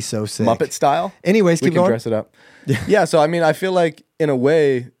 that would be so sick. Muppet style. Anyways, we keep can going. dress it up. Yeah, so I mean, I feel like in a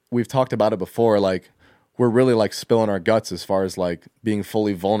way we've talked about it before, like we're really like spilling our guts as far as like being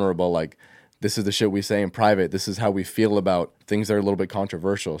fully vulnerable. Like this is the shit we say in private. This is how we feel about things that are a little bit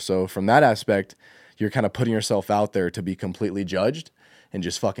controversial. So from that aspect, you're kind of putting yourself out there to be completely judged and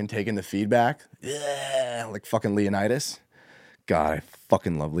just fucking taking the feedback. Yeah, like fucking Leonidas. God, I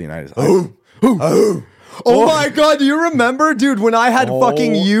fucking love Leonidas. Oh my God, do you remember, dude, when I had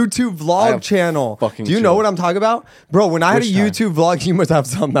fucking YouTube vlog channel? Do you know what I'm talking about? Bro, when I had a YouTube vlog, you must have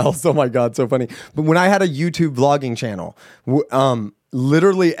something else. Oh my God, so funny. But when I had a YouTube vlogging channel,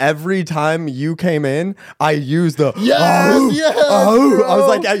 literally every time you came in, I used the I was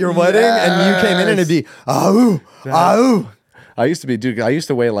like at your wedding and you came in and it'd be I used to be, dude, I used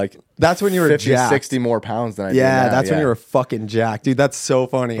to weigh like that's when you were 50, jacked. 60 more pounds than I do Yeah, now. that's when you were fucking jacked, dude. That's so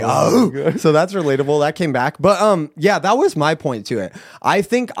funny. Oh, So that's relatable. That came back. But yeah, that was my point to it. I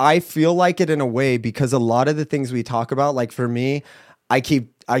think I feel like it in a way because a lot of the things we talk about, like for me, I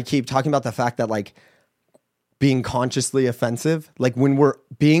keep talking about the fact that like being consciously offensive, like when we're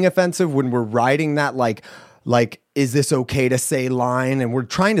being offensive, when we're riding that like is this okay to say line, and we're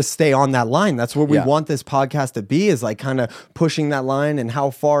trying to stay on that line. That's what we want this podcast to be, is like kind of pushing that line, and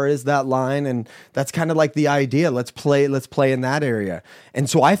how far is that line, and that's kind of like the idea. Let's play in that area. And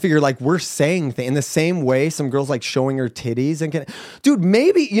so I figure like we're saying in the same way some girls like showing her titties and dude,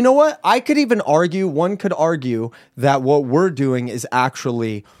 maybe, you know what, one could argue that what we're doing is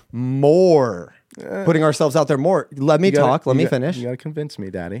actually more putting ourselves out there more. Let me finish. You gotta convince me,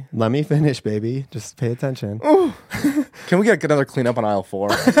 daddy. Let me finish, baby. Just pay attention. Can we get another cleanup on aisle 4?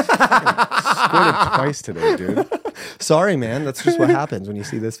 Squirted twice today, dude. Sorry, man. That's just what happens when you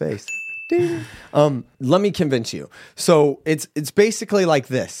see this face. Let me convince you. So it's basically like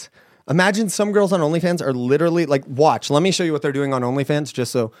this. Imagine some girls on OnlyFans are literally like, watch. Let me show you what they're doing on OnlyFans,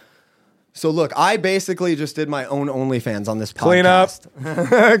 just so So look, I basically just did my own OnlyFans on this podcast. Clean up.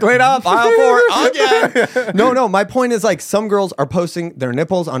 Clean up. Aisle 4 again. No. My point is like some girls are posting their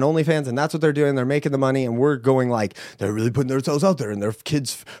nipples on OnlyFans and that's what they're doing. They're making the money and we're going like, they're really putting themselves out there and their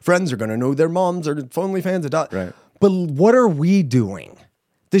kids' friends are going to know their moms are OnlyFans. Right. But what are we doing?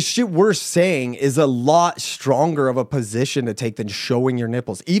 The shit we're saying is a lot stronger of a position to take than showing your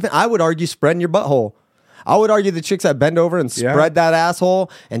nipples. Even I would argue spreading your butthole. I would argue the chicks that bend over and spread that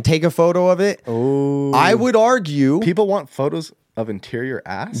asshole and take a photo of it. Oh, I would argue people want photos of interior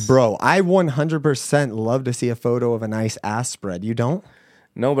ass. Bro, I 100% love to see a photo of a nice ass spread. You don't?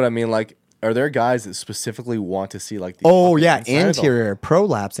 No, but I mean, like, are there guys that specifically want to see like the interior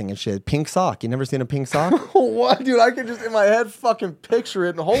prolapsing and shit? Pink sock. You never seen a pink sock? What, dude? I can just in my head fucking picture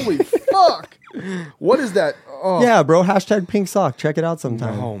it and holy fuck. What is that? Oh. Yeah, bro. Hashtag pink sock. Check it out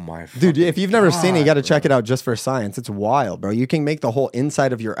sometime. Oh my dude, if you've never seen it, you got to check it out just for science. It's wild, bro. You can make the whole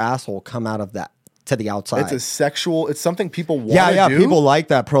inside of your asshole come out of that to the outside. It's something people want to do. do. People like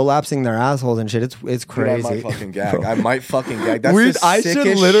that, prolapsing their assholes and shit. It's crazy. Dude, I might fucking gag. That's the I sickest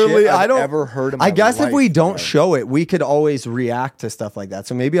should literally. shit I don't ever heard in my I guess life, if we don't bro. show it, we could always react to stuff like that.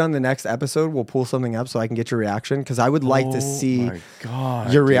 So maybe on the next episode, we'll pull something up so I can get your reaction because I would like to see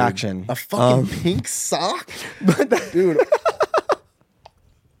your reaction. A fucking pink sock, dude.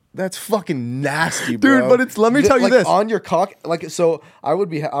 That's fucking nasty, bro. Dude, but it's let me tell you this. On your cock, like so I would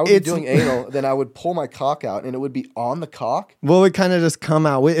be doing anal, then I would pull my cock out and it would be on the cock. Well, it kind of just come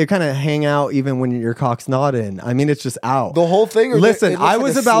out. It kind of hang out even when your cock's not in. I mean, it's just out. The whole thing. Listen, I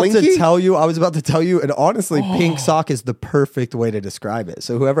was about to tell you, and honestly, pink sock is the perfect way to describe it.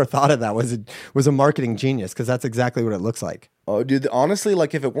 So whoever thought of that was a marketing genius because that's exactly what it looks like. Oh, dude, honestly,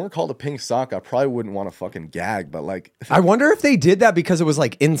 like if it weren't called a pink sock, I probably wouldn't want to fucking gag. But like, I wonder if they did that because it was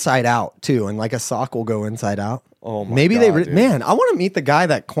like inside out too, and like a sock will go inside out. Oh my maybe God, man, I want to meet the guy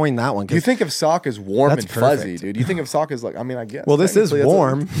that coined that one. You think of sock as warm and fuzzy, perfect. dude? You think of sock as like, I mean, I guess. Well, this is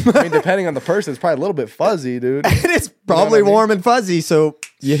warm. I mean, depending on the person, it's probably a little bit fuzzy, dude. It is probably warm and fuzzy, so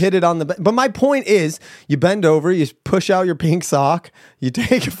you hit it on the. But my point is, you bend over, you push out your pink sock, you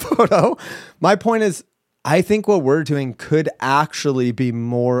take a photo. My point is, I think what we're doing could actually be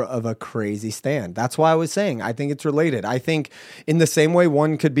more of a crazy stand. That's why I was saying, I think it's related. I think in the same way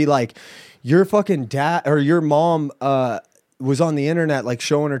one could be like, your fucking dad or your mom was on the internet like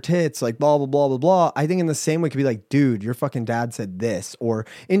showing her tits, like blah, blah, blah, blah, blah. I think in the same way it could be like, dude, your fucking dad said this. Or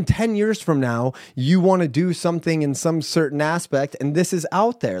in 10 years from now, you want to do something in some certain aspect and this is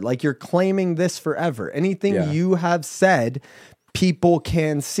out there. Like you're claiming this forever. Anything you have said, people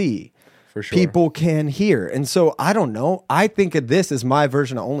can see. For sure. People can hear. And so I don't know. I think of this as my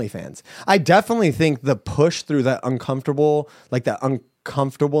version of OnlyFans. I definitely think the push through that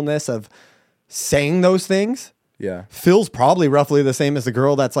uncomfortableness of saying those things feels probably roughly the same as the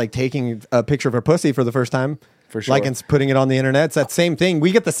girl that's like taking a picture of her pussy for the first time. For sure. Like and putting it on the internet. It's that same thing.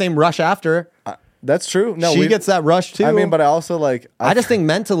 We get the same rush after. That's true. No, she gets that rush too. I mean, but I also like... I just think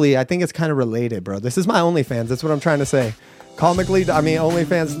mentally, I think it's kind of related, bro. This is my OnlyFans. That's what I'm trying to say.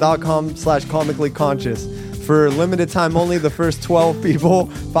 OnlyFans.com/comically conscious. For limited time only, the first 12 people,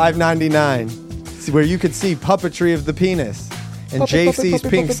 $5.99. Where you could see puppetry of the penis and JC's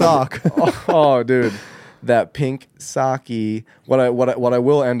pink sock. Oh, dude, that pink socky. What I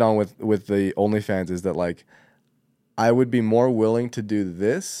will end on with the OnlyFans is that like, I would be more willing to do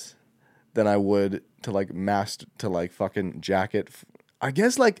this than I would to like fucking jacket. I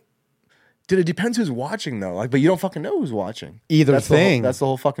guess like. Dude, it depends who's watching though. Like, but you don't fucking know who's watching. That's the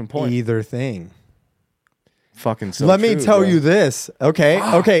whole fucking point. Either thing. Fucking so Let true, me tell bro. you this. Okay.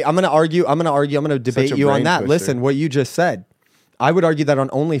 I'm gonna argue. I'm gonna debate you on that. Twister. Listen, what you just said. I would argue that on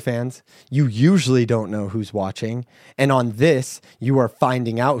OnlyFans, you usually don't know who's watching. And on this, you are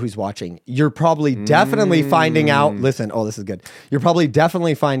finding out who's watching. You're probably definitely finding out. Listen, this is good. You're probably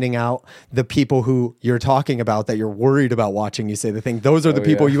definitely finding out the people who you're talking about that you're worried about watching you say the thing. Those are the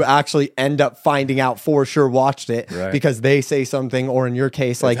people you actually end up finding out for sure watched it because they say something, or in your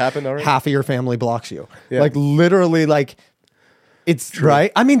case, like half of your family blocks you. Yeah. Like literally like... It's true.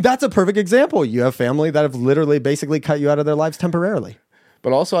 Right. I mean, that's a perfect example. You have family that have literally basically cut you out of their lives temporarily.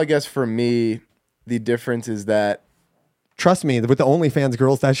 But also, I guess for me, the difference is that... Trust me, with the OnlyFans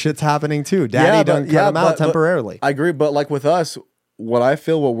girls, that shit's happening too. Daddy done cut them out temporarily. I agree. But like with us, what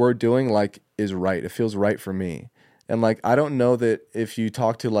we're doing like is right. It feels right for me. And like, I don't know that if you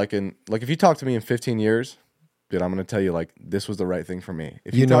talk to if you talk to me in 15 years, dude, I'm going to tell you like, this was the right thing for me.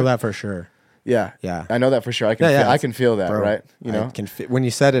 If you know that for sure. Yeah, I know that for sure. I can feel that, bro, right? You know, when you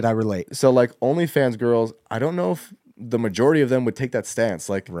said it, I relate. So, like, OnlyFans girls, I don't know if the majority of them would take that stance.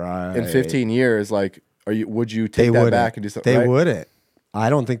 Like, in 15 years, like, would you take that back and do something? They wouldn't. I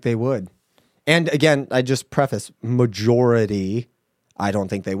don't think they would. And again, I just preface majority. I don't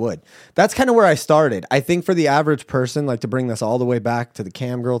think they would. That's kind of where I started. I think for the average person, like to bring this all the way back to the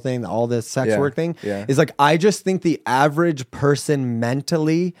cam girl thing, all this sex work thing, is like, I just think the average person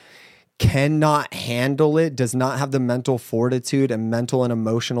mentally cannot handle it, does not have the mental fortitude and mental and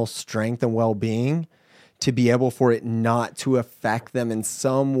emotional strength and well-being to be able for it not to affect them in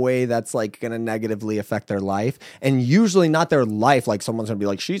some way that's like going to negatively affect their life. And usually not their life, like someone's going to be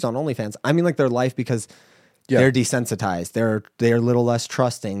like, she's on OnlyFans. I mean like their life because they're desensitized. They're a little less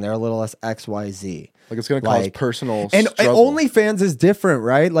trusting. They're a little less XYZ. Like it's going to cause personal and struggle. OnlyFans is different,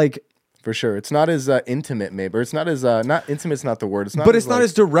 right? Like for sure, it's not as intimate, maybe. Or it's not as not intimate's not the word. It's not, but it's not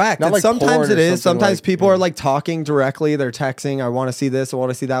as direct. Not like sometimes it is. Sometimes like, people are like talking directly. They're texting. I want to see this. I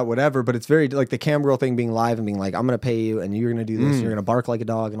want to see that. Whatever. But it's very like the cam girl thing being live and being like, I'm going to pay you, and you're going to do this. And you're going to bark like a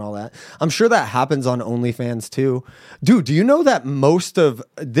dog and all that. I'm sure that happens on OnlyFans too, dude. Do you know that most of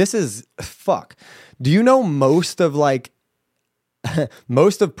this is fuck? Do you know most of like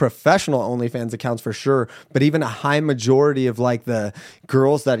most of professional OnlyFans accounts for sure, but even a high majority of like the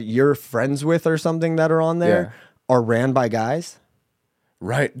girls that you're friends with or something that are on there are ran by guys?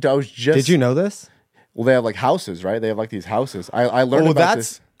 Right. I was just. Did you know this? Well, they have like houses, right? They have like these houses. I learned about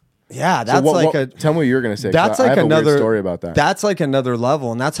this. Yeah, that's tell me what you're gonna say. That's like another story about that. That's like another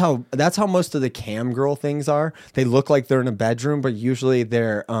level, and that's how most of the cam girl things are. They look like they're in a bedroom, but usually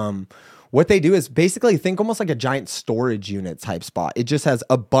they're what they do is basically think almost like a giant storage unit type spot. It just has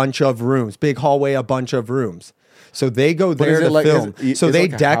a bunch of rooms, big hallway, a bunch of rooms. So they go there to film. So they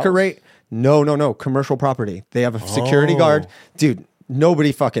decorate. No, commercial property. They have a security guard. Dude,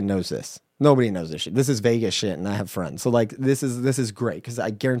 nobody fucking knows this. Nobody knows this shit. This is Vegas shit, and I have friends. So like this is great because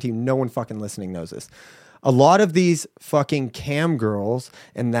I guarantee you no one fucking listening knows this. A lot of these fucking cam girls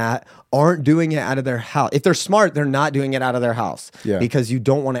and that aren't doing it out of their house. If they're smart, they're not doing it out of their house. Yeah. Because you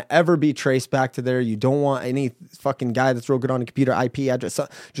don't want to ever be traced back to there. You don't want any fucking guy that's real good on a computer IP address.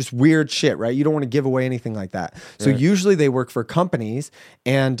 Just weird shit, right? You don't want to give away anything like that. So usually they work for companies,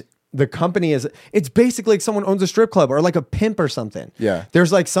 and the company it's basically like someone owns a strip club or like a pimp or something. Yeah.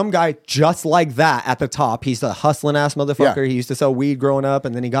 There's like some guy just like that at the top. He's a hustling ass motherfucker. Yeah. He used to sell weed growing up,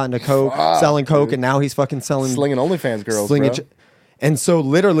 and then he got into coke, selling coke, and now he's fucking slinging OnlyFans girls, bro. And so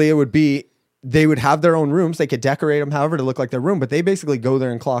literally it would be, they would have their own rooms. They could decorate them however to look like their room, but they basically go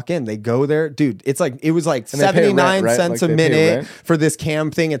there and clock in. They go there. Dude, it was like 79 cents a minute for this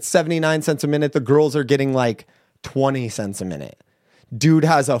cam thing. It's 79 cents a minute. The girls are getting like 20 cents a minute. Dude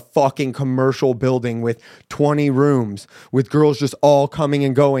has a fucking commercial building with 20 rooms with girls just all coming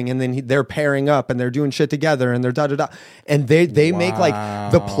and going, and then they're pairing up and they're doing shit together, and they're da-da-da. And they make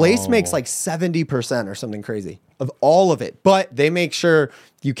like, the place makes like 70% or something crazy of all of it. But they make sure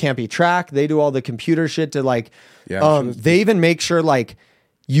you can't be tracked. They do all the computer shit to like, they even make sure like,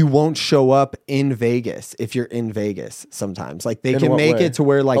 you won't show up in Vegas if you're in Vegas sometimes. Like they can make it to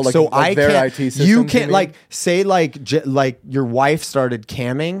where like, so I can't, you can't like say like your wife started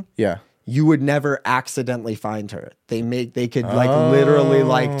camming. Yeah. You would never accidentally find her. They could like literally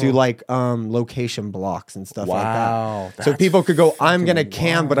like do like location blocks and stuff like that. So people could go, I'm going to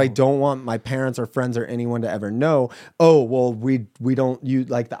cam, but I don't want my parents or friends or anyone to ever know. Oh, well, we don't use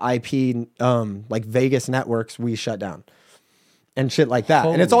like the IP, like Vegas networks, we shut down. And shit like that.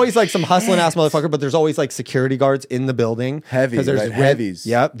 Holy and it's always like some hustling ass motherfucker, but there's always like security guards in the building. Heavy, there's heavies.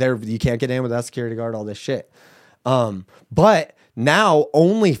 Yep. You can't get in without security guard, all this shit. But now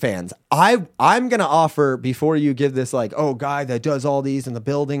OnlyFans, I'm going to offer, before you give this like, oh, guy that does all these in the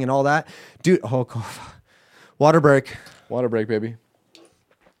building and all that. Dude, water break. Water break, baby.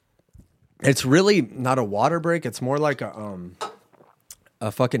 It's really not a water break. It's more like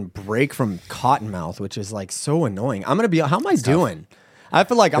a fucking break from Cottonmouth, which is like so annoying. I'm gonna be. How am I doing? I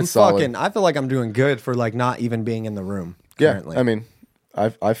feel like I feel like I'm doing good for like not even being in the room currently. Yeah, I mean,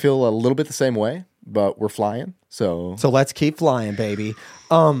 I feel a little bit the same way, but we're flying. So let's keep flying, baby.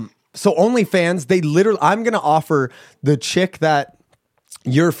 So OnlyFans, they literally. I'm gonna offer the chick that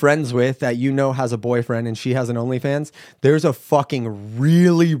you're friends with that you know has a boyfriend and she has an OnlyFans. There's a fucking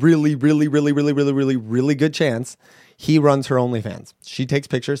really good chance he runs her OnlyFans. She takes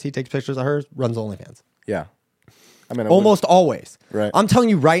pictures. He takes pictures of her. Runs OnlyFans. Yeah, I mean, almost always. Right. I'm telling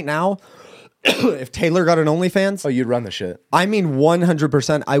you right now, if Taylor got an OnlyFans, oh, you'd run the shit. I mean,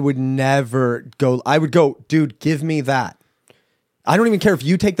 100%. I would never go. I would go, dude. Give me that. I don't even care if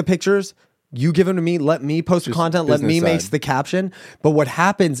you take the pictures. You give them to me. Let me post the content. Let me make the caption. But what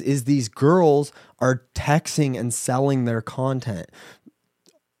happens is these girls are texting and selling their content.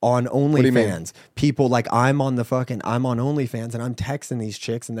 on OnlyFans. People like I'm on OnlyFans and I'm texting these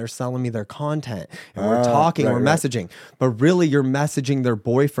chicks and they're selling me their content and we're talking, we're messaging. But really you're messaging their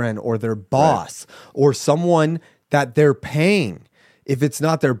boyfriend or their boss or someone that they're paying. If it's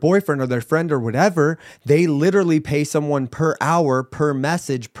not their boyfriend or their friend or whatever, they literally pay someone per hour, per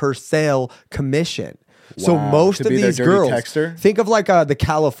message, per sale commission. Wow. So most of these girls, think of like the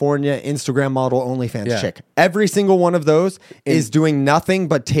California Instagram model OnlyFans chick. Every single one of those is doing nothing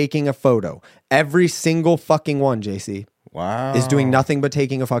but taking a photo. Every single fucking one, JC. Wow. Is doing nothing but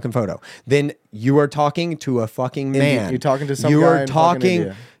taking a fucking photo. Then you are talking to a fucking man. You're talking to some guy in fucking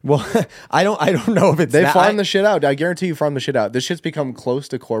India. Well, I don't know if it's they farm the shit out. I guarantee you farm the shit out. This shit's become close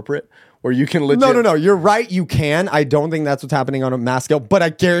to corporate where you can legit. No. You're right. You can. I don't think that's what's happening on a mass scale, but I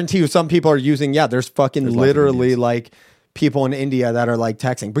guarantee you some people are using, there's literally like people in India that are like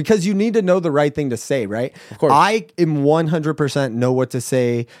texting because you need to know the right thing to say, right? Of course. I am 100% know what to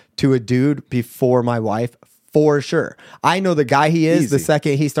say to a dude before my wife. For sure. I know the guy he is. The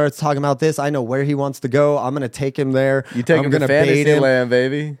second he starts talking about this, I know where he wants to go. I'm going to take him there. You take him to fantasy land,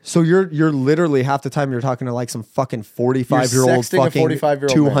 baby. So you're literally half the time you're talking to like some fucking 45-year-old fucking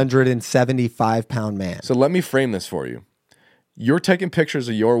 275-pound man. So let me frame this for you. You're taking pictures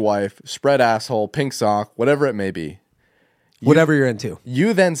of your wife, spread asshole, pink sock, whatever it may be. Whatever you're into.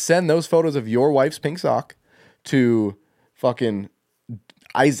 You then send those photos of your wife's pink sock to fucking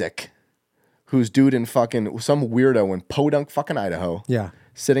Isaac, who's dude in fucking some weirdo in Podunk fucking Idaho. Yeah.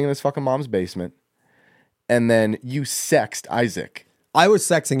 Sitting in his fucking mom's basement. And then you sext Isaac. I was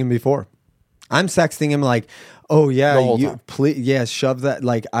sexting him before. I'm sexting him like, oh yeah, please, shove that.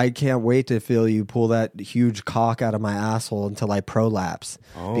 Like, I can't wait to feel you pull that huge cock out of my asshole until I prolapse.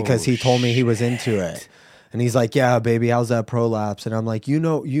 Because he told me he was into it. And he's like, yeah, baby, how's that prolapse? And I'm like, you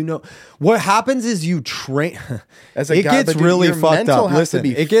know, what happens is you train. It gets really fucked up. Listen,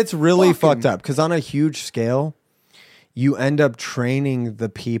 it gets really fucked up because on a huge scale, you end up training the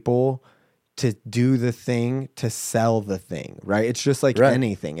people to do the thing, to sell the thing, right? It's just like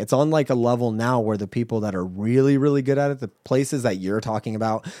anything. It's on like a level now where the people that are really, really good at it, the places that you're talking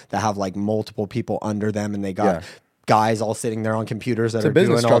about that have like multiple people under them and they got guys all sitting there on computers that are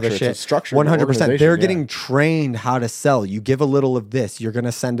doing all this shit. 100%. They're getting trained how to sell. You give a little of this, you're going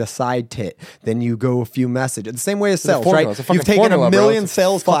to send a side tit. Then you go a few messages. The same way as sales, right? You've taken a million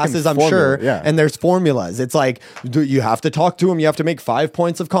sales classes, I'm sure, and there's formulas. It's like, you have to talk to him. You have to make 5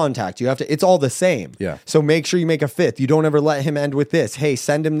 points of contact. It's all the same. Yeah. So make sure you make a fifth. You don't ever let him end with this. Hey,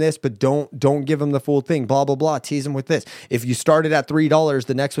 send him this, but don't give him the full thing. Blah, blah, blah. Tease him with this. If you started at $3,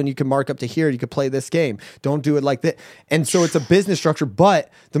 the next one you can mark up to here. You could play this game. Don't do it like this. And so it's a business structure,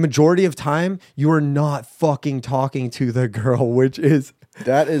 but the majority of time you are not fucking talking to the girl, that is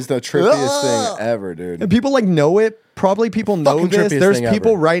the trippiest thing ever, dude. And people like know it. Probably people know fucking this. There's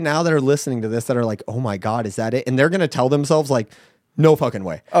people ever. Right now that are listening to this that are like, oh my God, is that it? And they're going to tell themselves like, no fucking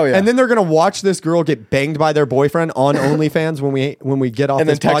way. Oh yeah. And then they're gonna watch this girl get banged by their boyfriend on OnlyFans when we get off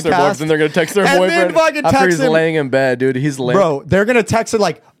this podcast. Their boyfriend. They're gonna text their boyfriend after he's laying in bed, dude. He's laying. Bro, they're gonna text her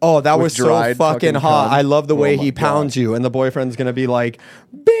like, "Oh, that was so fucking hot. I love the way he pounds you." And the boyfriend's gonna be like,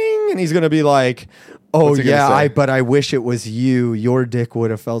 "Bing," and he's gonna be like, "Oh yeah, but I wish it was you. Your dick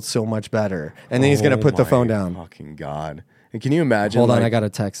would have felt so much better." And then he's gonna put the phone down. Fucking God! And can you imagine? Hold on, I got a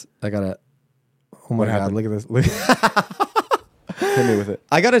text. Oh my God! Look at this. Hit me with it.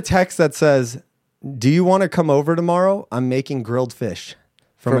 I got a text that says, "Do you want to come over tomorrow? I'm making grilled fish."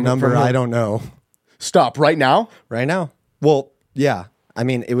 From a number I don't know. Stop right now. Right now. Well, yeah. I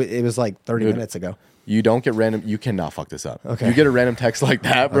mean, it was like 30 minutes ago. You don't get random. You cannot fuck this up. Okay. You get a random text like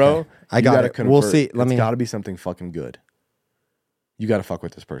that, bro. Okay. I got it. We'll see. It's got to be something fucking good. You got to fuck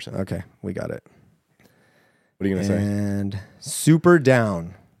with this person. Okay, we got it. What are you gonna say? And super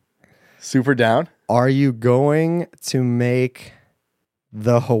down. Super down. Are you going to make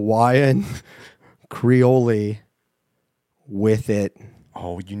the Hawaiian Creole with it?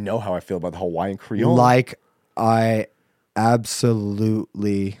 Oh, you know how I feel about the Hawaiian Creole. Like I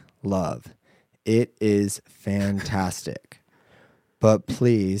absolutely love. It is fantastic. But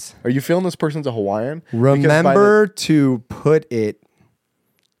please. Are you feeling this person's a Hawaiian? Remember to put it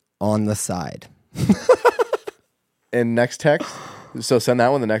on the side. And next text. So send that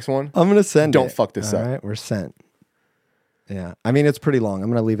one, the next one. I'm going to send it. Don't fuck this up. All right, we're sent. Yeah. I mean, it's pretty long. I'm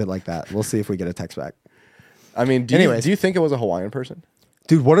going to leave it like that. We'll see if we get a text back. I mean, do you think it was a Hawaiian person?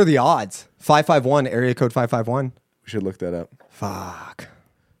 Dude, what are the odds? 551, area code 551. We should look that up. Fuck.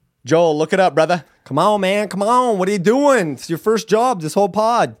 Joel, look it up, brother. Come on, man. Come on. What are you doing? It's your first job, this whole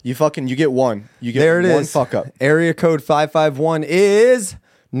pod. You get one. You get there it one is. Fuck up. Area code 551 is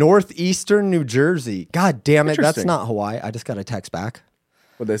northeastern New Jersey. God damn it. That's not Hawaii. I just got a text back.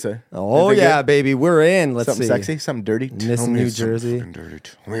 What'd they say? Oh yeah, baby, we're in. Let's something see. Sexy, something dirty. Miss New Jersey. Dirty.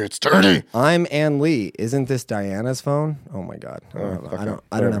 Tell me it's dirty. I'm Ann Lee. Isn't this Diana's phone? Oh my god. I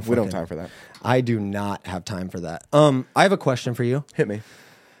don't have. We don't have time for that. I do not have time for that. I have a question for you. Hit me.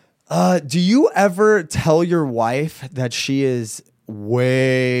 Do you ever tell your wife that she is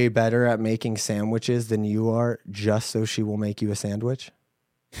way better at making sandwiches than you are, just so she will make you a sandwich?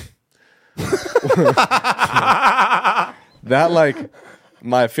 That like.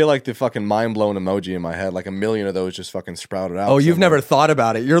 I feel like the fucking mind blown emoji in my head, like a million of those just fucking sprouted out. Oh, you've never thought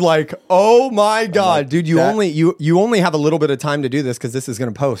about it. You're like, oh my god, dude! You only have a little bit of time to do this because this is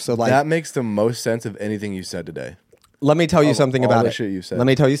gonna post. So like, that makes the most sense of anything you said today. Let me tell you something about it. Shit you said. Let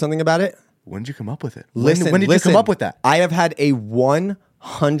me tell you something about it. When did you come up with it? Listen, when did you come up with that? I have had a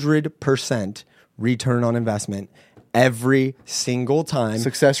 100% return on investment every single time.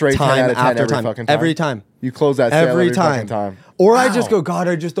 Success rate 10 out of 10 every fucking time. Every time. You close that sale every fucking time. Or I just go, God,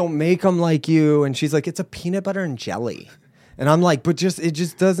 I just don't make them like you. And she's like, it's a peanut butter and jelly. And I'm like, but it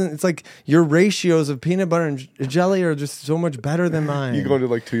just doesn't. It's like your ratios of peanut butter and jelly are just so much better than mine. You go into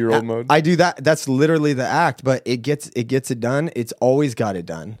like 2-year-old mode. I do that. That's literally the act. But it gets it done. It's always got it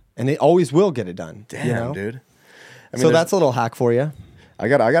done, and it always will get it done. Damn, dude. I mean, so that's a little hack for you. I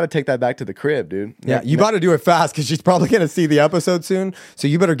gotta take that back to the crib, dude. Yeah, you got to do it fast because she's probably gonna see the episode soon. So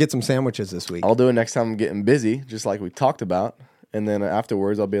you better get some sandwiches this week. I'll do it next time I'm getting busy, just like we talked about, and then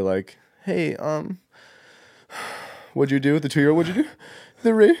afterwards I'll be like, hey, what'd you do with the 2-year-old? What'd you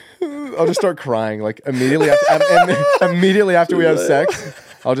do? I'll just start crying like immediately after, and immediately after we have sex.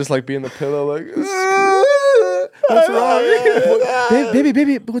 I'll just like be in the pillow like, what's wrong?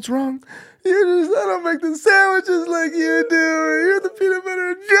 baby, what's wrong? I don't make the sandwiches like you do. You're the peanut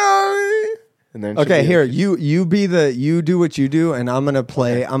butter and jelly. And then okay, here you do what you do, and I'm gonna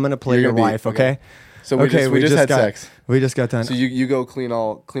play your wife. Okay. So we just had sex. We just got done. So you go clean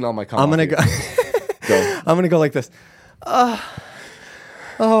all my cum. I'm gonna go. I'm gonna go like this.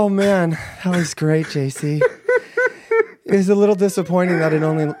 Oh man, that was great, JC. It was a little disappointing that it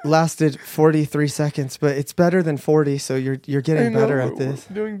only lasted 43 seconds, but it's better than 40, so you're getting better at this.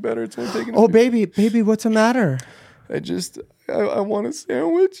 We're doing better. It's only taking. Oh baby, what's the matter? I want a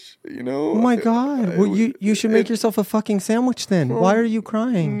sandwich, you know. Oh my god. Well, you should make yourself a fucking sandwich then. Why are you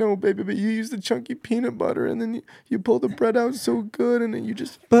crying? No, baby, but you use the chunky peanut butter and then you pull the bread out so good and then you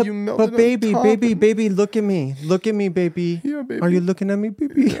just you melt it on baby, top. baby, look at me. Look at me, baby. Yeah, baby. Are you looking at me,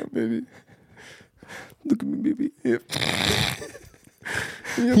 baby? Yeah, baby. Look at me, baby. Yeah.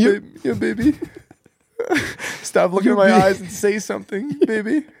 Yeah, baby. Stop looking in my eyes and say something,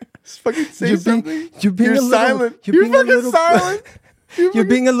 baby. Just fucking say something. You're silent. You're fucking silent. You're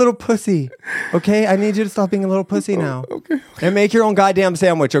being a little pussy. Okay? I need you to stop being a little pussy now. Okay. And make your own goddamn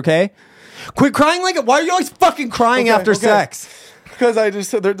sandwich, okay? Quit crying like it. Why are you always fucking crying after sex? Because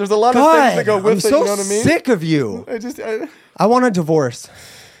there's a lot of things that go with it, you know what I mean? I'm so sick of you. I want a divorce.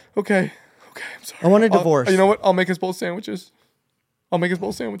 Okay, I'm sorry. I want a divorce. You know what? I'll make us both sandwiches.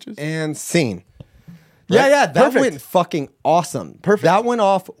 And scene. Right? Yeah, that went fucking awesome. Perfect. That went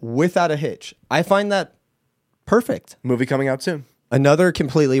off without a hitch. I find that perfect. Movie coming out soon. Another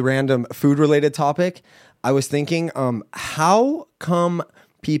completely random food-related topic. I was thinking, how come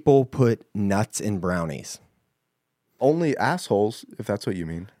people put nuts in brownies? Only assholes, if that's what you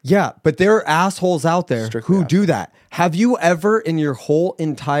mean. Yeah, but there are assholes out there who do that. Have you ever in your whole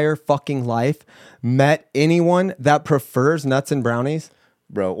entire fucking life met anyone that prefers nuts and brownies?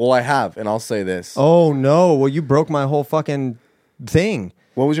 Bro, well, I have, and I'll say this. Oh, no. Well, you broke my whole fucking thing.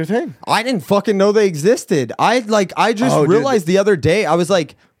 What was your thing? I didn't fucking know they existed. I just realized the other day, I was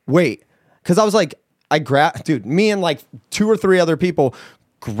like, wait. Because I was like, me and like 2 or 3 other people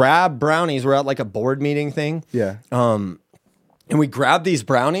grabbed brownies. We're at like a board meeting thing. Yeah. And we grabbed these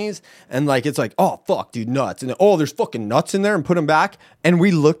brownies and like, it's like, oh, fuck, dude, nuts. And then, there's fucking nuts in there, and put them back. And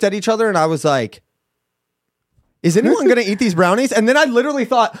we looked at each other and I was like, is anyone going to eat these brownies? And then I literally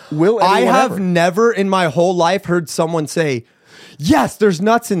thought, I have never in my whole life heard someone say, yes, there's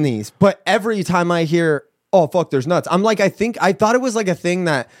nuts in these. But every time I hear, oh, fuck, there's nuts, I'm like, I thought it was like a thing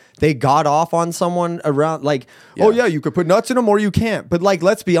that they got off on someone around, like, oh yeah, you could put nuts in them or you can't. But like,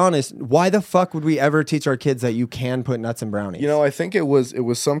 let's be honest, why the fuck would we ever teach our kids that you can put nuts in brownies? You know, I think it was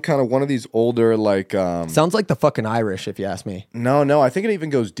some kind of one of these older, like... sounds like the fucking Irish, if you ask me. No, I think it even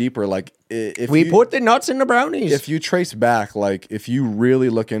goes deeper. Like, if we put the nuts in the brownies. If you trace back, like, if you really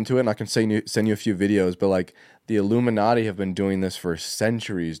look into it, and I can send you a few videos, but like, the Illuminati have been doing this for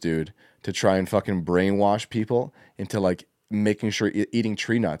centuries, dude, to try and fucking brainwash people into like making sure eating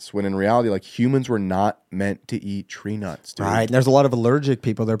tree nuts, when in reality, like, humans were not meant to eat tree nuts, dude. Right. And there's a lot of allergic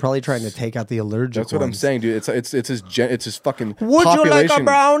people. They're probably trying to take out the allergic That's what I'm ones. saying, dude. It's this fucking Would you like a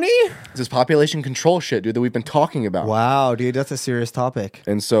brownie? It's this population control shit, dude, that we've been talking about. Wow, dude, that's a serious topic.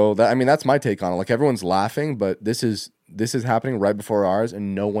 And so that's my take on it. Like, everyone's laughing, but this is happening right before ours,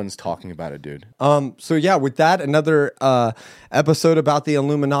 and no one's talking about it, dude. So yeah, with that, another episode about the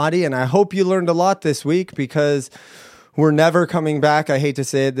Illuminati, and I hope you learned a lot this week because we're never coming back. I hate to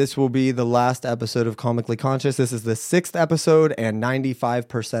say it. This will be the last episode of Comically Conscious. This is the 6th episode, and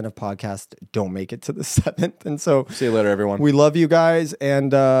 95% of podcasts don't make it to the 7th. And so, see you later, everyone. We love you guys,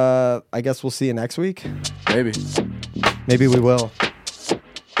 and I guess we'll see you next week. Maybe we will.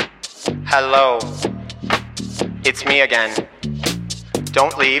 Hello. It's me again.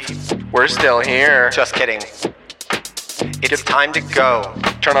 Don't leave. We're still here. Just kidding. It's time to go.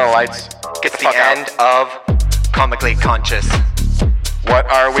 Turn on the lights. It's the end of Comically Conscious. What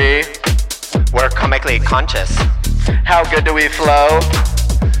are we? We're comically conscious. How good do we flow?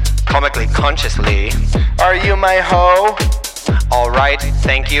 Comically consciously. Are you my hoe? Alright,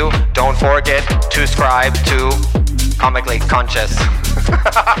 thank you. Don't forget to subscribe to Comically Conscious.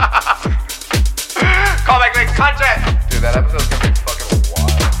 Comically Conscious! Dude, that episode's gonna be